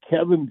reasons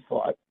Kevin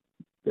thought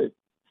that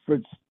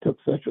Fritz took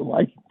such a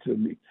liking to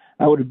me.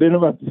 I would have been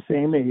about the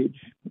same age,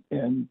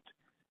 and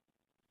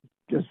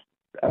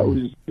I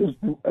was just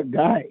a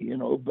guy,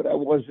 but I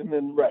wasn't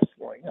in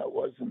wrestling. I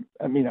wasn't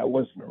a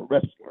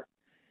wrestler.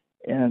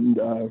 And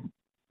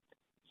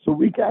so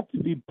we got to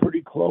be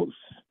pretty close.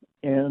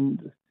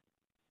 And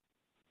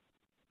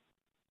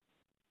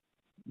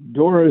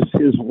Doris,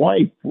 his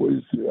wife,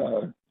 was,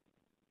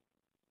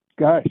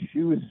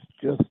 she was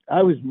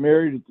I was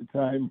married at the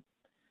time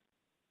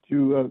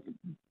to a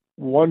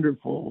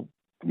wonderful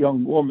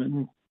young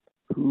woman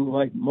who,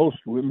 like most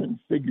women,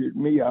 figured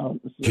me out.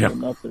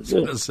 Enough of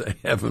this. Say,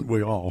 haven't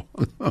we all?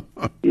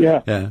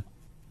 Yeah.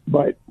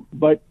 But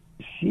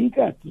she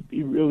got to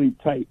be really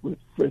tight with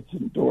Fritz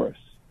and Doris,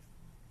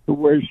 to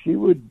where she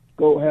would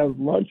go have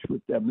lunch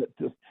with them at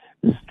this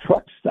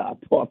truck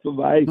stop off of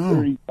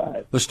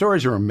I-35. The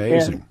stories are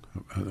amazing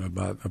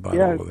about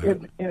all of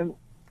that.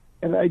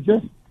 And I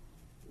just,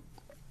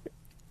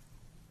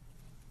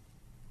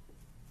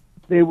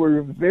 they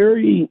were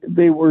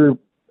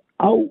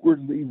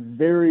outwardly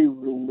very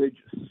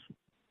religious,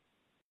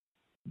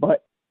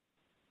 but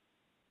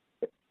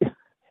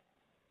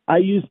I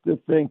used to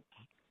think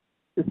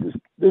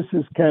this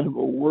is kind of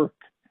a work,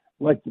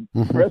 like the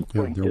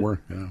wrestling.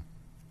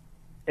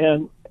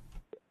 And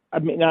I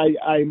mean,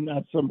 I'm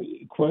not somebody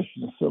who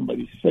questions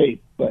somebody's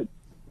faith, but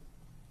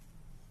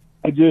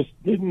I just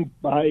didn't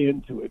buy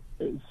into it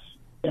as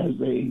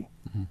a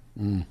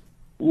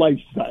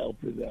lifestyle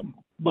for them.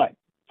 But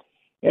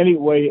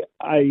anyway,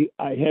 I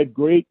had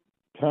great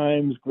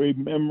times, great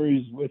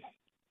memories with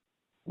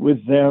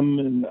them,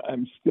 and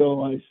I'm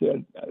still, I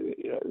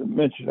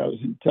mentioned I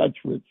was in touch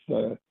with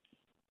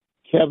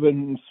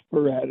Kevin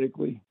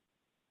sporadically,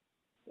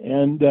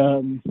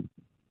 and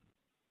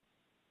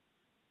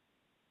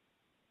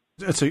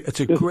it's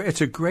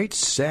a great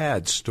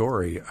sad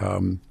story.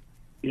 And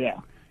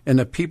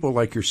the people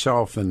like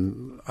yourself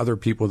and other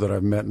people that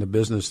I've met in the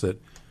business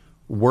that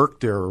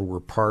worked there or were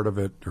part of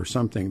it or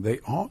something,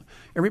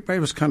 everybody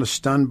was kind of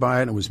stunned by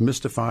it and was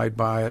mystified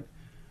by it.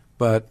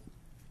 But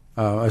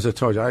as I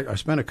told you, I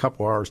spent a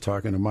couple hours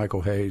talking to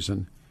Michael Hayes,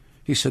 and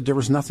he said there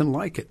was nothing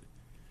like it.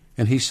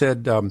 And he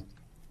said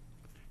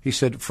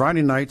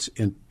Friday nights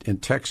in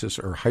Texas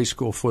are high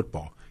school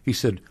football. He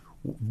said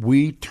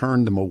we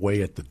turned them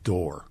away at the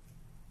door,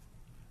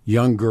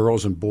 young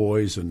girls and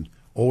boys and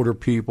older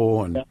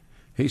people, and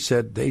he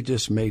said they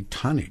just made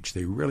tonnage.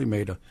 They really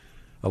made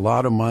a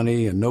lot of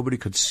money, and nobody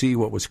could see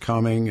what was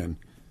coming. And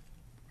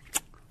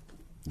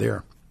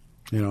I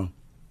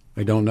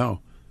don't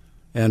know.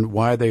 And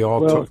why they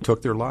all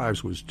took their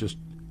lives was just,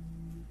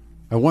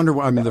 I wonder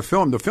why. I mean, the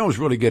film's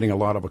really getting a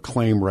lot of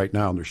acclaim right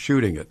now, and they're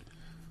shooting it.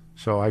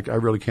 So I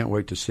really can't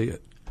wait to see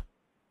it.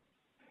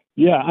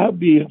 Yeah, I'd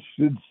be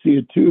interested to see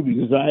it too,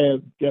 because I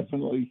have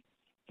definitely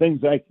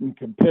things I can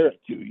compare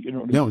it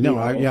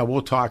to.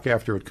 We'll talk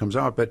after it comes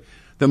out. But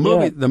the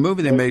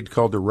movie they made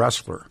called The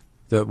Wrestler,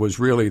 that was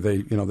really,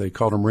 they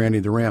called him Randy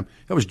the Ram.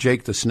 That was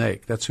Jake the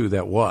Snake. That's who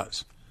that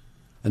was.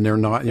 And they're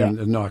not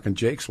knocking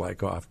Jake's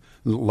life off.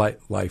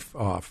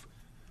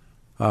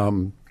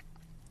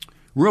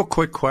 Real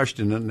quick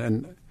question,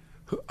 and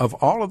of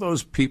all of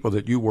those people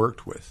that you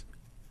worked with,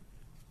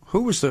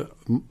 who was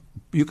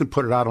you could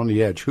put it out on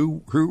the edge.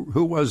 Who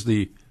was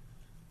the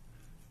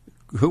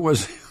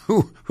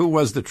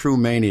true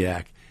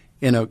maniac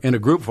in a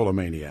group full of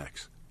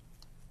maniacs?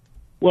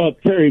 Well,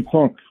 Terry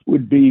Funk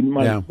would be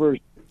my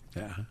first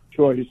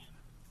choice,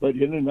 but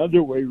in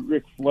another way,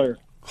 Ric Flair.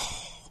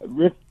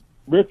 Ric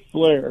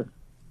Flair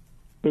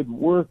could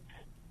work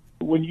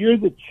when you're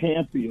the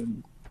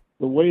champion,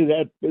 the way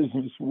that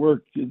business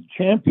worked, the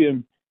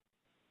champion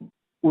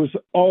was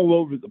all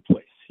over the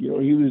place. You know,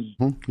 he was.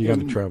 You got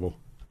to travel.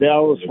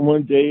 Dallas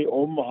one day,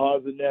 Omaha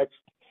the next,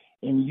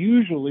 and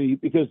usually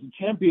because the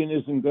champion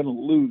isn't going to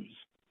lose,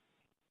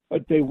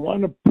 but they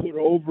want to put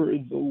over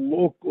the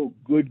local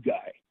good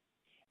guy,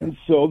 and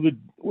so the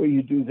way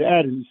you do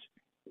that is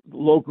the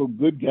local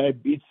good guy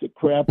beats the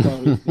crap out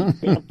of the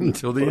champion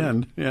until the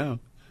end. Yeah.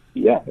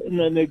 Yeah, and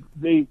then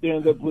they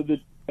end up with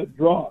a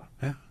draw,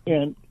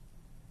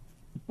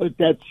 but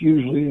that's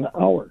usually an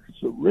hour.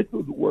 So Rick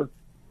would work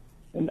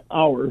an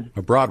hour.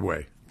 A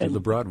Broadway. The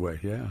Broadway,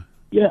 yeah.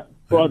 Yeah,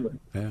 Broadway.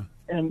 Yeah.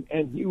 And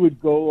he would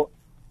go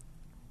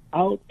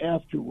out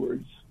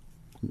afterwards.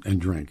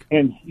 And drink.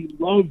 And he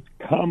loved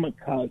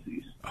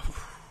kamikazes.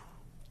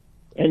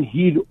 And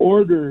he'd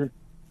order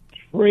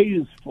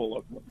trays full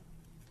of them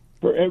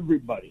for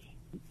everybody,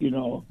 you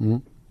know. Mm-hmm.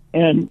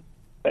 And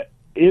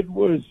it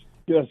was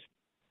just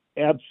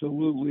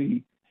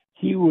absolutely,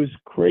 he was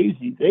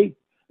crazy.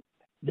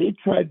 They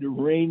tried to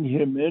rein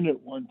him in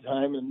at one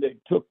time, and they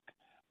took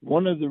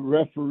one of the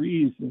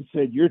referees and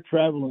said, "You're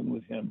traveling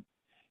with him,"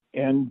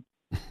 and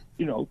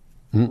you know,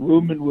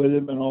 rooming with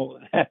him and all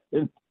of that.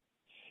 And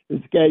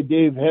this guy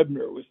Dave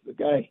Hebner was the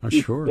guy.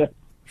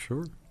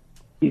 Sure.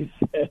 He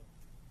said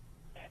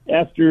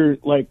after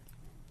like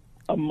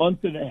a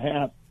month and a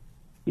half,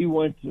 he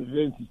went to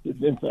Vince and said,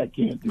 "Vince, I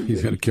can't do this.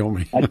 He's going to kill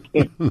me. I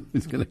can't.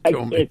 He's going to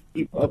kill me. I can't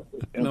keep up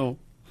with him." No.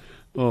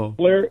 Oh.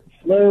 Flair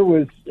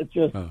was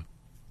just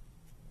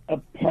a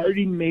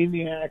party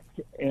maniac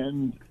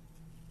and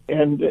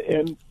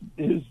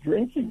his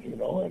drinking, you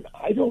know, and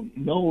I don't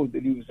know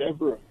that he was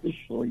ever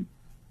officially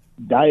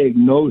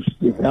diagnosed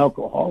as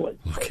alcoholic.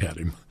 Look at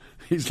him.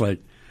 He's like,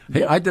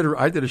 hey, I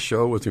did a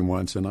show with him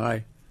once,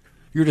 and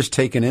you're just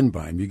taken in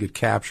by him. You get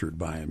captured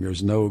by him.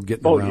 There's no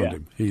getting around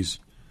him. He's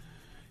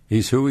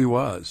who he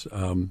was.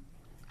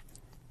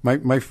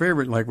 My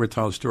favorite, like we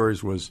tell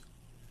stories, was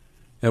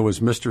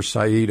Mr.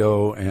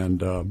 Saito and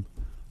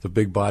the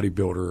big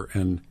bodybuilder,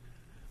 and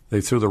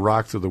they threw the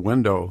rock through the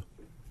window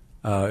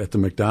at the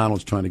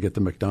McDonald's, trying to get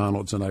the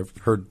McDonald's, and I've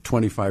heard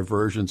 25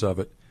 versions of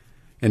it.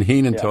 And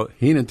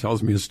Heenan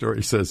tells me a story.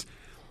 He says,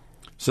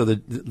 so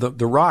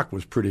the rock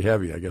was pretty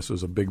heavy. I guess it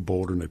was a big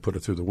boulder, and they put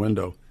it through the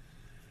window.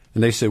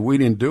 And they said, we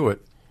didn't do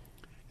it.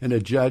 And the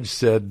judge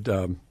said,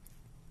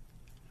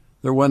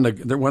 there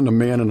wasn't a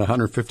man in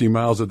 150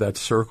 miles of that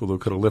circle who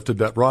could have lifted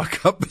that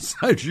rock up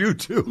besides you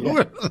two.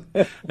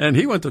 Yeah. And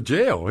he went to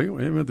jail. He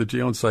went to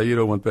jail, and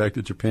Saito went back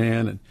to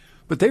Japan.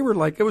 But they were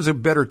like, it was a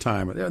better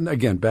time. And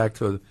again, back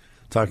to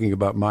talking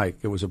about Mike,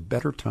 it was a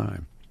better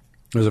time.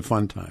 It was a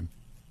fun time.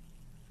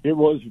 It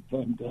was a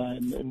fun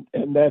time.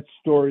 And that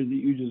story that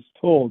you just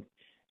told,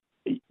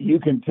 you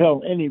can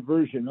tell any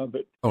version of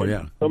it. Oh,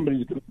 yeah.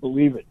 Somebody's going to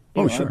believe it.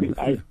 Sure.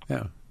 I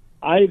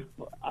mean,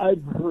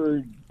 I've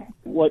heard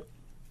what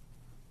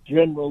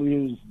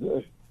generally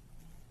is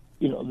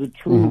the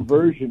true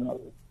version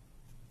of it.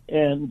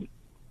 And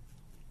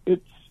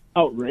it's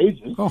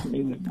outrageous. Oh, I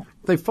mean,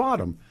 they fought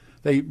him.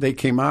 They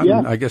came out,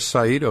 and I guess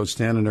Saito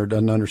standing there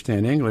doesn't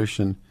understand English,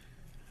 and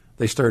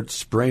they start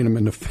spraying him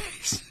in the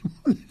face,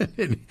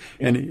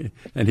 and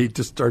he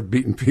just started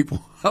beating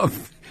people up.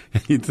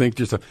 And you'd think,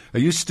 are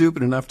you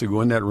stupid enough to go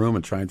in that room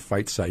and try and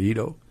fight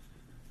Saito?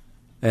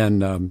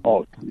 And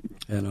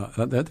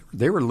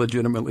they were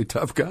legitimately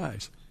tough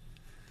guys.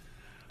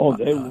 Oh,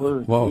 they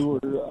were.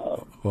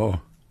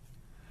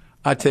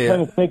 I tell you. I'm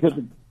trying to think of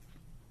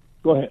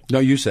go ahead. No,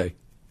 you say.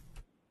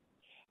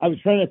 I was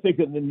trying to think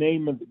of the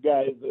name of the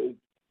guy, the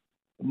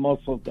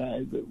muscle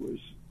guy that was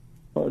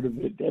part of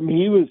it. I mean,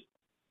 he was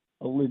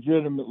a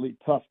legitimately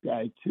tough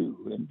guy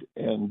too,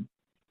 and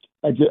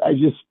I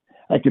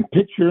can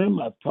picture him.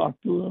 I've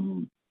talked to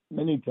him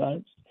many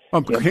times.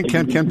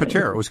 Ken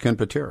Patera. It was Ken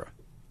Patera.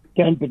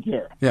 Ken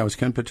Patera. Yeah, it was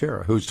Ken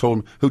Patera who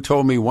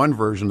told me one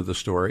version of the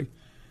story,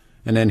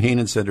 and then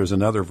Heenan said there's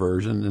another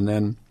version,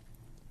 and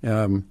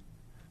then,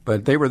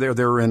 but they were there.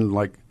 They were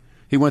in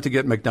he went to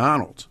get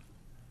McDonald's.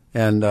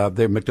 And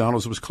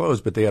McDonald's was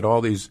closed, but they had all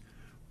these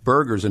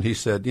burgers. And he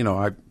said,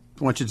 I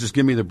want you to just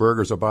give me the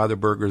burgers. I'll buy the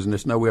burgers. And they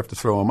said, no, we have to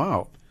throw them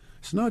out. I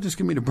said, no, just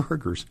give me the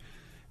burgers.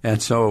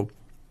 And so,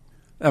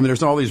 I mean,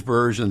 there's all these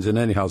versions. And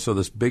anyhow, so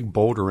this big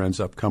boulder ends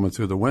up coming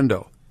through the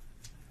window.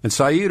 And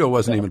Saito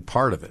wasn't even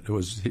part of it.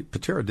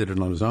 Patera did it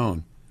on his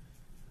own.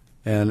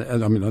 And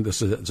I mean,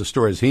 this is a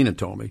story as Heenan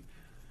told me.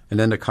 And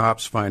then the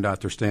cops find out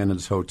they're staying in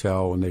this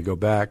hotel, and they go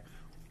back.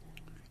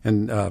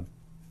 And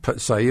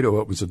Saito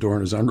opens the door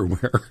in his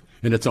underwear,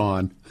 and it's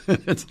on.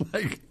 It's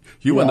like,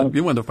 you want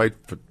to fight,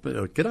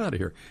 get out of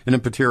here. And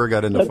then Patera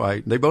got in the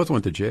fight. They both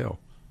went to jail.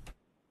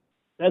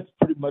 That's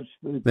pretty much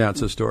the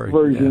that's a story.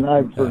 Version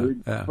I've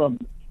heard from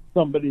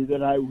somebody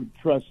that I would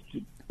trust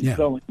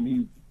telling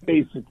me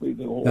basically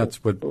the whole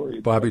That's what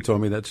story. Bobby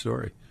told me that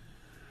story.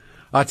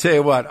 I'll tell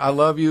you what, I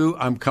love you.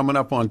 I'm coming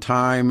up on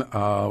time.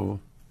 Well,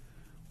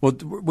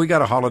 we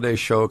got a holiday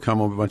show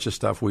coming with a bunch of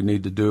stuff we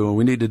need to do, and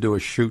we need to do a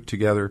shoot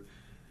together.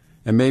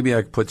 And maybe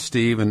I could put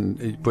Steve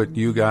and put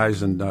you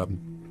guys and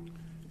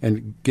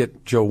and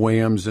get Joe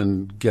Williams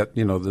and get,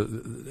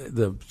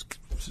 the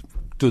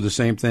do the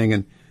same thing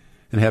and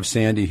have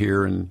Sandy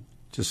here and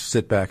just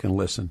sit back and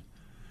listen.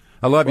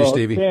 I love you,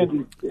 Stevie.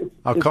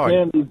 I'll call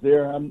Sandy's you.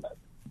 There, I'm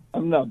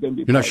not going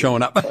to be. You're not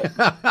showing up.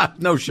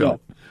 No show.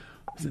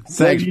 Yeah.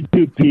 Thanks. You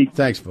too, Pete.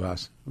 Thanks,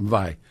 boss.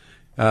 Bye.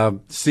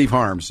 Steve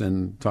Harms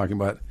and talking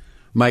about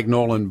Mike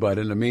Nolan, but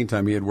in the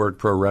meantime, he had worked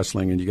pro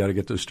wrestling, and you got to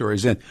get those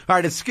stories in. All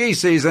right, it's ski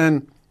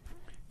season,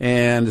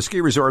 and the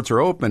ski resorts are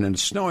open, and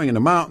it's snowing in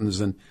the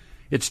mountains, and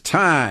it's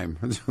time.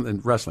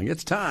 And wrestling,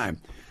 it's time.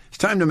 It's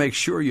time to make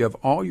sure you have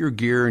all your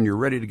gear and you're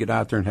ready to get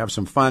out there and have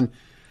some fun.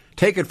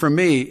 Take it from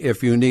me,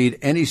 if you need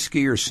any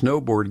ski or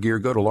snowboard gear,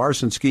 go to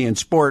Larson Ski and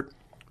Sport.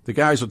 The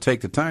guys will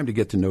take the time to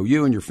get to know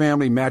you and your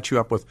family, match you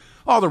up with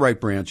all the right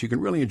brands. You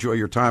can really enjoy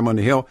your time on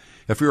the hill.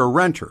 If you're a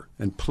renter,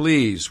 and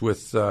please,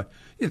 with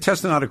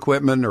testing out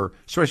equipment, or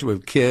especially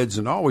with kids,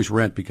 and always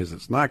rent, because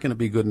it's not going to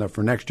be good enough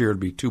for next year. It'll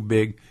be too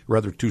big,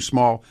 rather too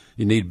small.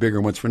 You need bigger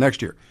ones for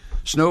next year.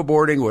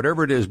 Snowboarding,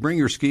 whatever it is, bring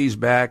your skis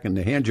back, and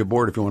they hand you a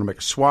board if you want to make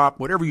a swap.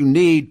 Whatever you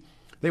need,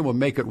 they will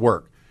make it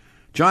work.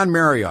 John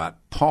Marriott,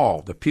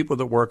 Paul, the people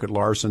that work at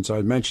Larson's.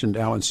 I mentioned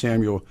Alan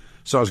Samuel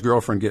saw his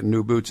girlfriend getting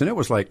new boots, and it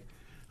was like,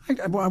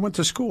 I went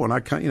to school, and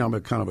I'm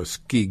kind of a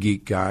ski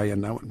geek guy,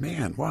 and I went,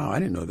 man, wow, I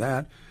didn't know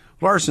that.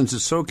 Larson's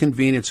is so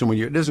convenient, so when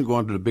it doesn't go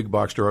into the big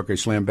box store, okay,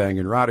 slam bang,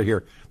 and you're out of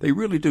here. They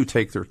really do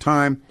take their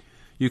time.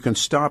 You can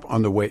stop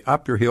on the way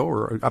up your hill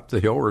or up the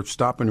hill, or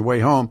stop on your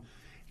way home.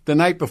 The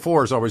night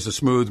before is always a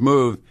smooth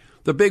move.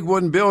 The big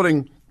wooden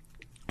building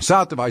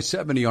south of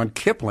I-70 on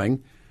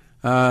Kipling,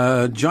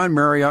 John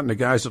Marriott and the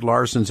guys at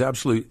Larson's,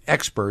 absolute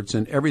experts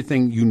in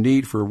everything you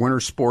need for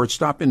winter sports.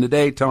 Stop in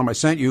today, tell them I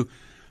sent you.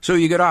 So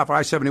you get off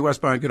I-70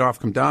 westbound, get off,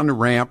 come down the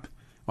ramp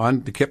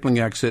on the Kipling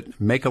exit,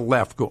 make a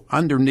left, go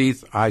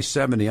underneath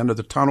I-70, under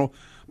the tunnel,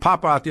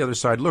 pop out the other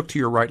side, look to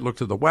your right, look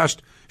to the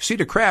west, see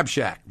the Crab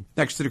Shack.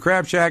 Next to the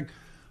Crab Shack,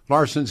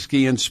 Larson's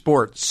Ski and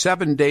Sport,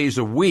 7 days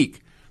a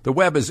week. The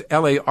web is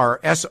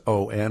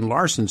Larson,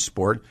 Larson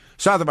Sport,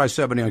 south of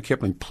I-70 on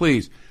Kipling.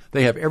 Please,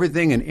 they have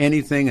everything and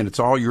anything, and it's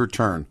all your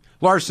turn.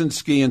 Larson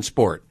Ski and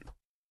Sport.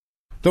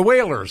 The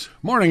Whalers.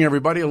 Morning,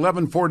 everybody.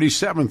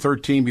 11:47,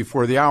 13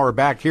 before the hour.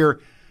 Back here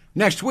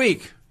next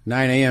week,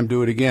 9 a.m.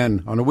 Do it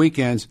again on the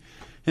weekends.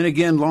 And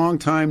again,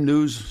 longtime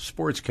news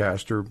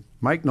sportscaster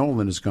Mike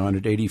Nolan is gone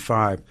at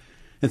 85.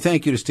 And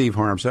thank you to Steve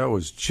Harms. That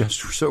was just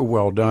so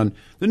well done.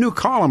 The new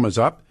column is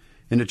up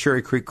in the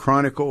Cherry Creek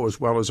Chronicle, as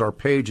well as our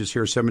pages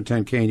here,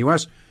 710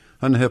 KNUS,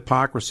 on the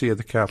hypocrisy of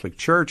the Catholic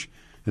Church.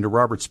 And to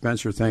Robert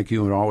Spencer, thank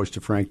you, and always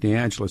to Frank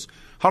DeAngelis.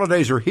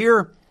 Holidays are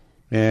here,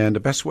 and the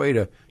best way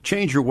to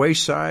change your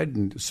waist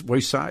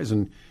size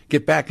and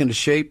get back into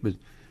shape is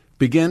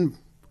begin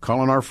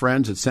calling our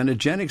friends at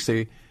Cenegenics.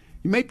 You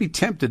may be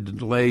tempted to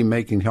delay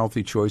making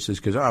healthy choices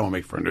because I won't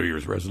make for a New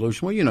Year's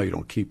resolution. Well, you know you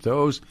don't keep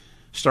those.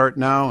 Start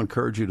now.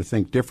 Encourage you to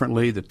think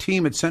differently. The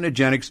team at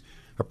Cenegenics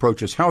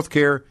approaches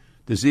healthcare,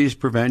 disease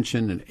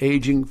prevention, and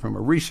aging from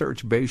a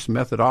research-based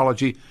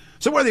methodology.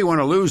 So whether you want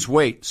to lose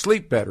weight,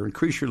 sleep better,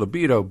 increase your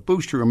libido,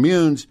 boost your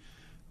immunes,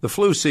 the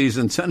flu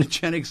season,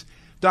 Cenegenics,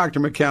 Dr.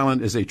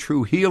 McAllen is a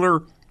true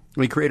healer.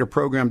 We create a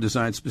program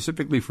designed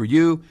specifically for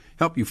you,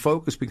 help you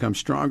focus, become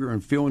stronger,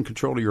 and feel in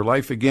control of your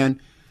life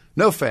again.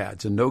 No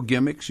fads and no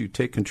gimmicks. You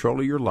take control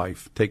of your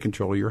life, take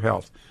control of your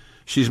health.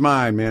 She's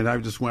mine, man. I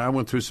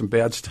went through some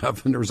bad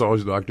stuff, and there was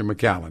always Dr.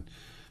 McAllen.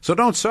 So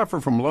don't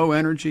suffer from low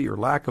energy or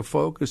lack of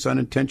focus,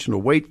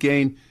 unintentional weight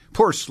gain,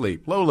 poor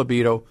sleep, low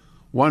libido.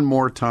 One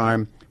more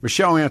time.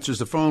 Michelle answers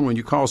the phone when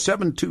you call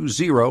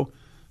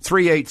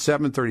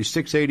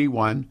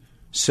 720-387-3681,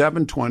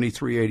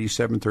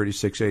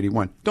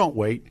 720-387-3681. Don't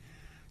wait.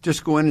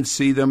 Just go in and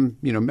see them.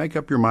 Make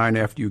up your mind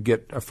after you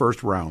get a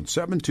first round.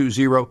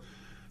 720-387-3681,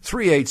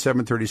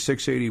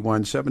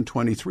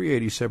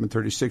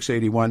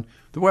 720-387-3681.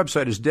 The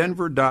website is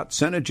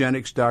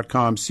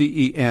denver.cenegenics.com,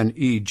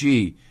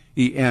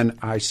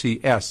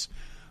 CENEGENICS.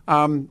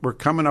 We're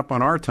coming up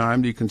on our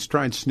time. You can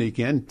try and sneak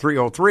in.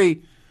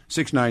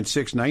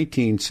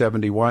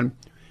 303-696-1971.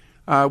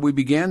 We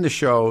began the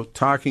show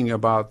talking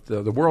about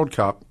the World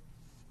Cup,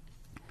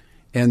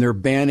 and they're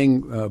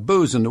banning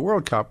booze in the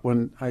World Cup.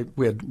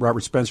 We had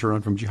Robert Spencer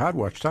on from Jihad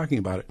Watch talking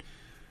about it.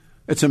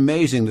 It's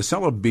amazing to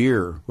sell a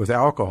beer with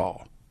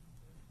alcohol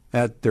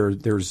at 8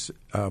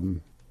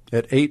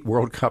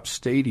 World Cup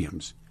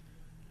stadiums.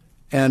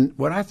 And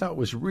what I thought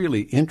was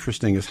really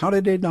interesting is how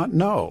did they not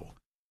know?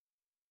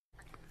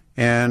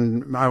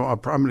 And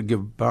I'm going to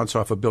bounce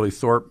off of Billy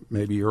Thorpe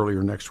maybe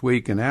earlier next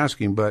week and ask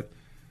him, but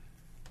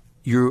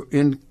you're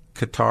in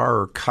Qatar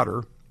or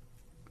Qatar,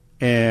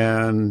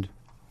 and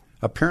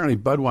apparently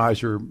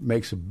Budweiser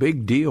makes a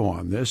big deal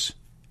on this,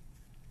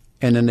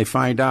 and then they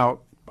find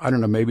out, I don't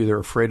know, maybe they're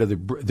afraid of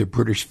the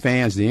British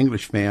fans, the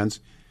English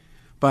fans,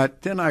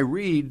 but then I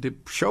read, the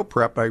show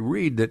prep, I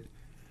read that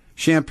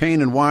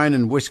champagne and wine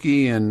and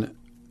whiskey and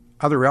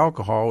other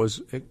alcohol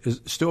is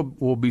still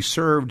will be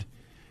served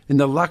in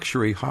the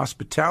luxury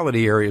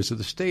hospitality areas of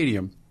the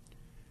stadium.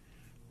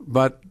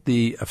 But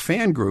the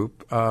fan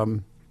group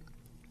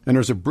and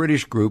there's a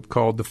British group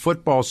called the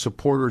Football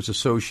Supporters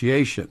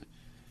Association.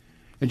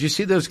 And you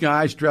see those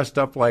guys dressed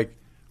up like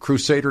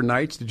Crusader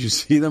Knights? Did you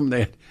see them?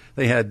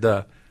 They had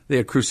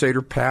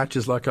Crusader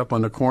patches like up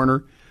on the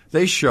corner.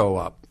 They show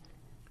up,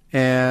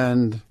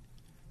 and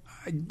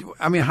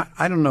I mean,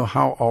 I don't know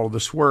how all of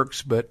this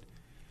works, but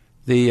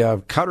the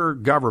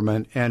Qatar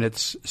government and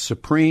its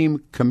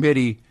Supreme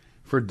Committee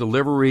for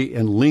Delivery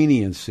and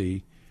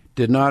Leniency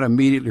did not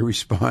immediately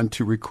respond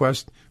to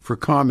requests for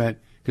comment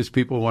because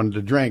people wanted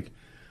to drink.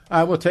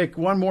 We'll take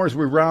one more as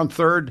we round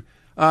third.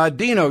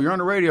 Dino, you're on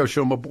the radio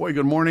show. My boy,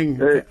 good morning.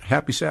 Hey.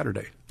 Happy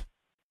Saturday.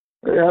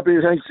 Hey, happy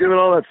Thanksgiving,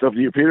 all that stuff to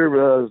you, Peter.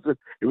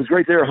 It was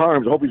great there,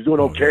 Harms. I hope he's doing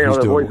okay.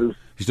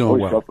 He's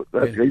doing well.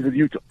 He's in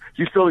Utah.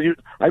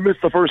 I missed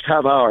the first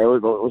half hour. I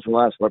listened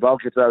last night, but I'll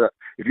get to that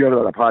if you have it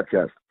on a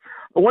podcast.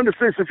 I wanted to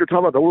say, since you're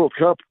talking about the World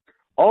Cup,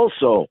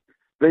 also,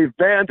 they've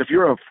banned, if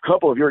you're a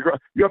couple, you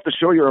have to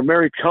show you're a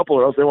married couple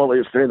or else they won't let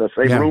you stay in the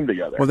same room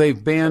together. Well,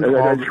 they've banned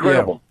all. It's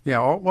incredible.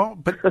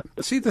 But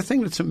see, the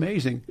thing that's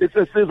amazing. It's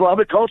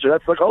Islamic culture.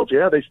 That's the culture.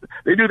 Yeah,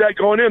 they do that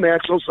going in. They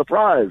act so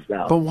surprised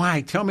now. But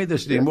why? Tell me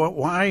this, Dean.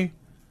 Why?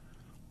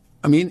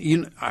 I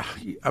mean,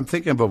 I'm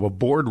thinking of a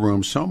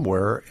boardroom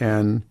somewhere,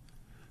 and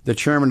the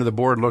chairman of the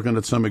board looking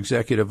at some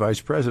executive vice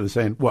president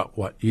saying,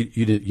 "What?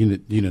 You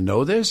didn't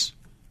know this?"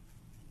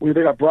 Well,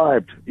 they got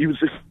bribed. Even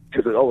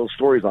because of all those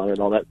stories on it and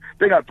all that,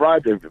 they got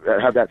bribed to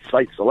have that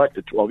site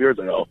selected 12 years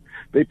ago.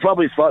 They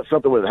probably thought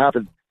something would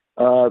happen,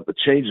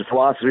 change the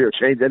philosophy or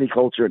change any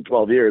culture in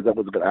 12 years. That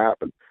wasn't going to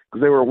happen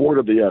because they were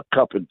awarded the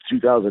cup in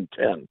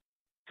 2010.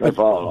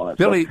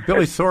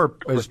 Billy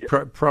Thorpe has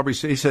probably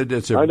said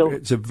it's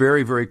a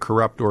very, very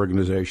corrupt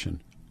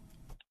organization.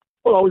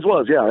 Well, it always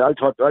was. Yeah,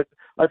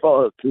 I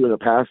followed it too in the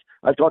past.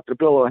 I talked to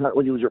Bill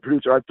when he was your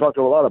producer. I talked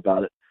to him a lot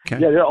about it.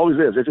 Okay. Yeah, it always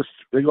is.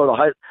 They go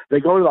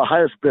to the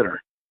highest bidder.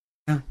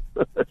 Yeah.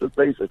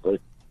 Basically.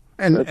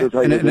 And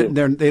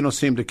they don't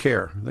seem to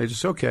care. They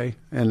just okay.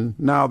 And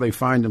now they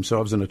find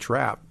themselves in a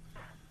trap.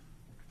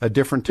 A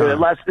different time.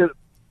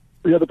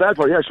 The bad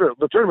part. Yeah, sure.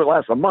 The tournament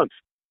lasts a month.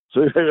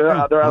 So they're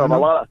out of a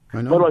lot.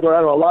 They're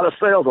out of a lot of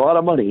sales, a lot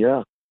of money.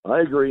 Yeah, I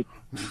agree.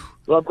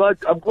 So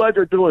I'm glad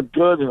they're doing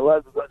good.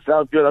 That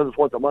sounds good. I just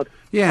once a month.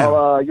 Yeah.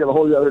 I'll get a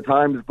whole other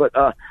times. But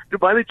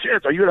by any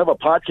chance, are you gonna have a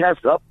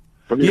podcast up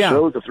from your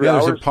shows? The 3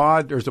 hours?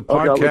 There's a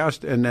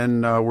podcast, and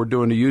then we're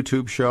doing a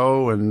YouTube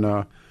show, and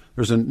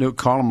there's a new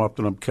column up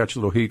that I'm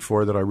catching a little heat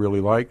for that I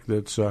really like.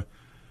 That's you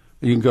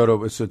can go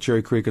to. It's a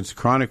Cherry Creek. It's a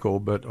Chronicle,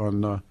 but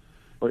on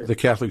the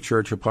Catholic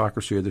Church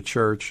hypocrisy of the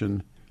church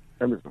and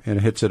it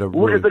hits at a.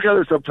 We'll get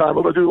together sometime.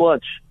 We'll do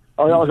lunch.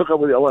 I'll hook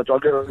up with you at lunch. I'll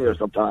get over there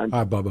sometime.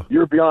 Hi, Bubba.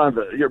 You're beyond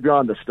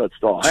the stud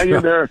stall. Hang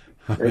in there.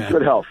 And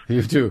good health.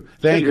 You too.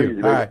 Thank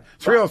you. All right.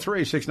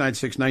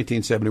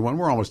 303-696-1971.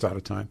 We're almost out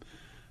of time.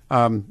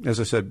 As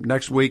I said,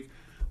 next week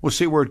we'll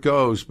see where it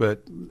goes.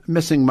 But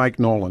missing Mike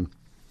Nolan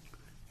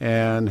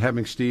and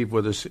having Steve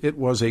with us, it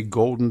was a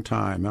golden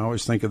time. I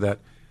always think of that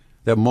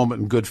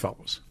moment in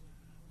Goodfellas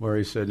where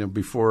he said,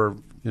 before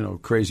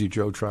Crazy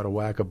Joe tried to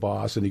whack a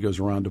boss, and he goes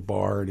around the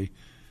bar and he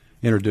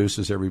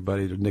introduces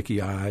everybody to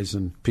Nicky Eyes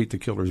and Pete the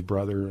Killer's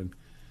brother, and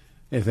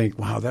they think,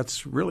 wow,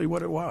 that's really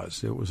what it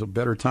was. It was a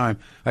better time.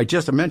 I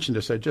mentioned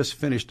this. I just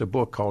finished a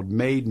book called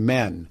Made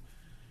Men,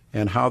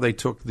 and how they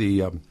took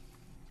the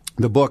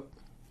book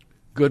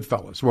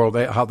Goodfellas. Well,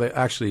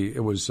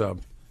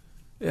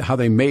 how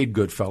they made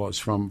Goodfellas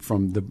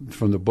from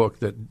the book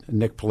that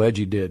Nick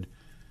Pileggi did,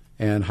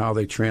 and how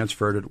they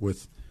transferred it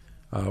with.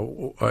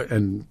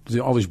 And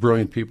all these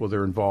brilliant people that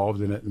are involved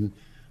in it, and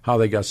how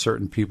they got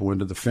certain people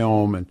into the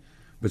film, and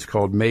it's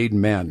called Made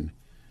Men.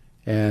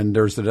 And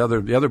there's the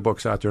other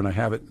books out there, and I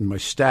have it in my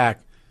stack.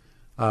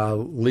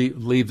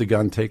 Leave the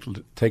gun, take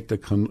the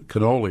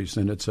cannolis,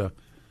 and it's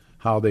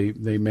how they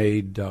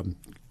made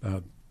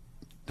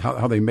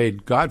how they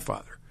made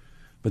Godfather.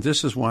 But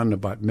this is one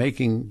about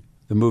making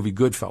the movie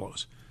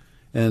Goodfellas,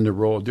 and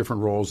the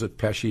different roles that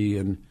Pesci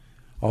and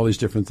all these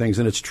different things.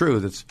 And it's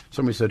true that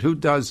somebody said, who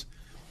does.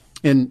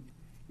 In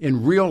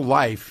real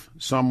life,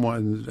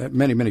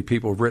 many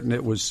people have written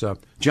it was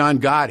John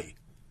Gotti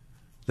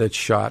that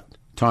shot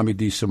Tommy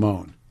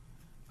DeSimone,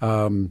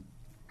 and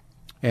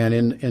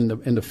in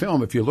the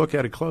film, if you look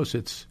at it close,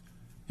 it's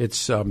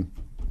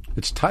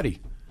Tutty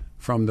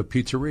from the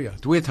pizzeria.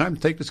 Do we have time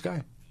to take this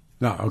guy?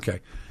 No, okay,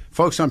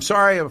 folks. I'm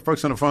sorry,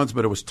 folks on the phones,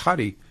 but it was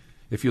Tutty.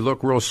 If you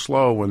look real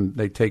slow when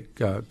they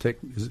take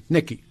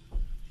Nicky,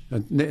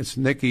 it's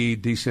Nicky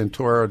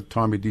DeSantora,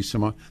 Tommy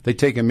DeSimone. They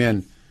take him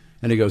in.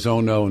 And he goes, oh,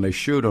 no, and they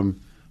shoot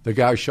him. The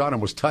guy who shot him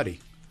was Tutty.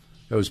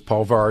 It was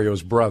Paul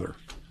Vario's brother.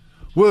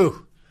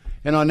 Woo!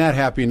 And on that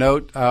happy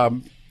note,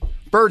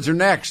 Birds are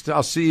next.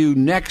 I'll see you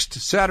next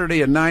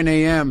Saturday at 9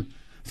 a.m.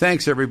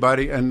 Thanks,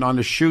 everybody. And on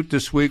the shoot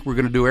this week, we're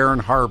going to do Aaron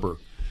Harbor.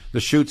 The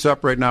shoot's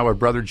up right now with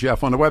Brother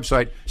Jeff on the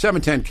website,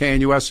 710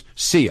 KNUS.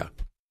 See ya.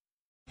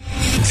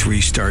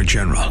 3-star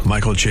general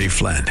Michael J.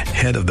 Flynn,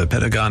 head of the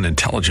Pentagon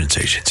Intelligence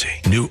Agency,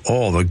 knew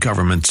all the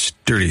government's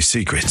dirty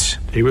secrets.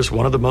 He was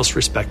one of the most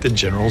respected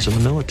generals in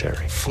the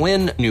military.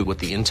 Flynn knew what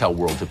the intel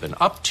world had been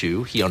up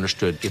to. He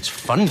understood its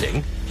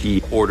funding.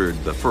 He ordered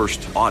the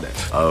first audit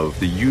of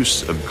the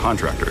use of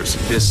contractors.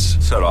 This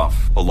set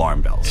off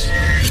alarm bells.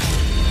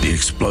 The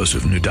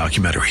explosive new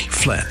documentary,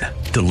 Flynn,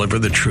 Deliver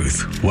the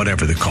Truth,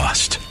 Whatever the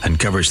Cost,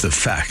 uncovers the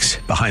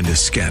facts behind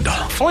this scandal.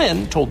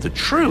 Flynn told the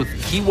truth.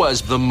 He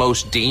was the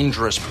most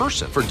dangerous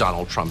person for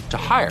Donald Trump to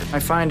hire. I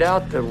find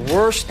out the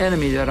worst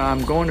enemy that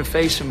I'm going to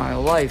face in my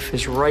life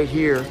is right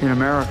here in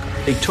America.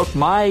 They took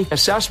my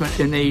assessment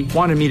and they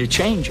wanted me to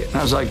change it. And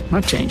I was like, I'm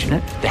not changing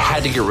it. They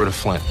had to get rid of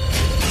Flynn.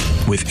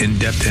 With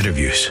in-depth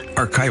interviews,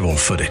 archival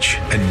footage,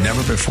 and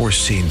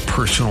never-before-seen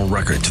personal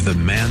records of the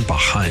man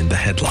behind the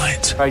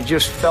headlines. I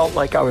just felt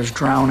like I was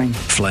drowning.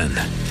 Flynn,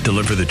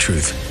 Deliver the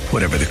Truth,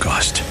 Whatever the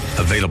Cost.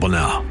 Available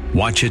now.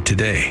 Watch it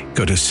today.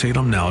 Go to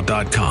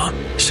salemnow.com.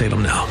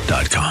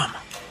 salemnow.com.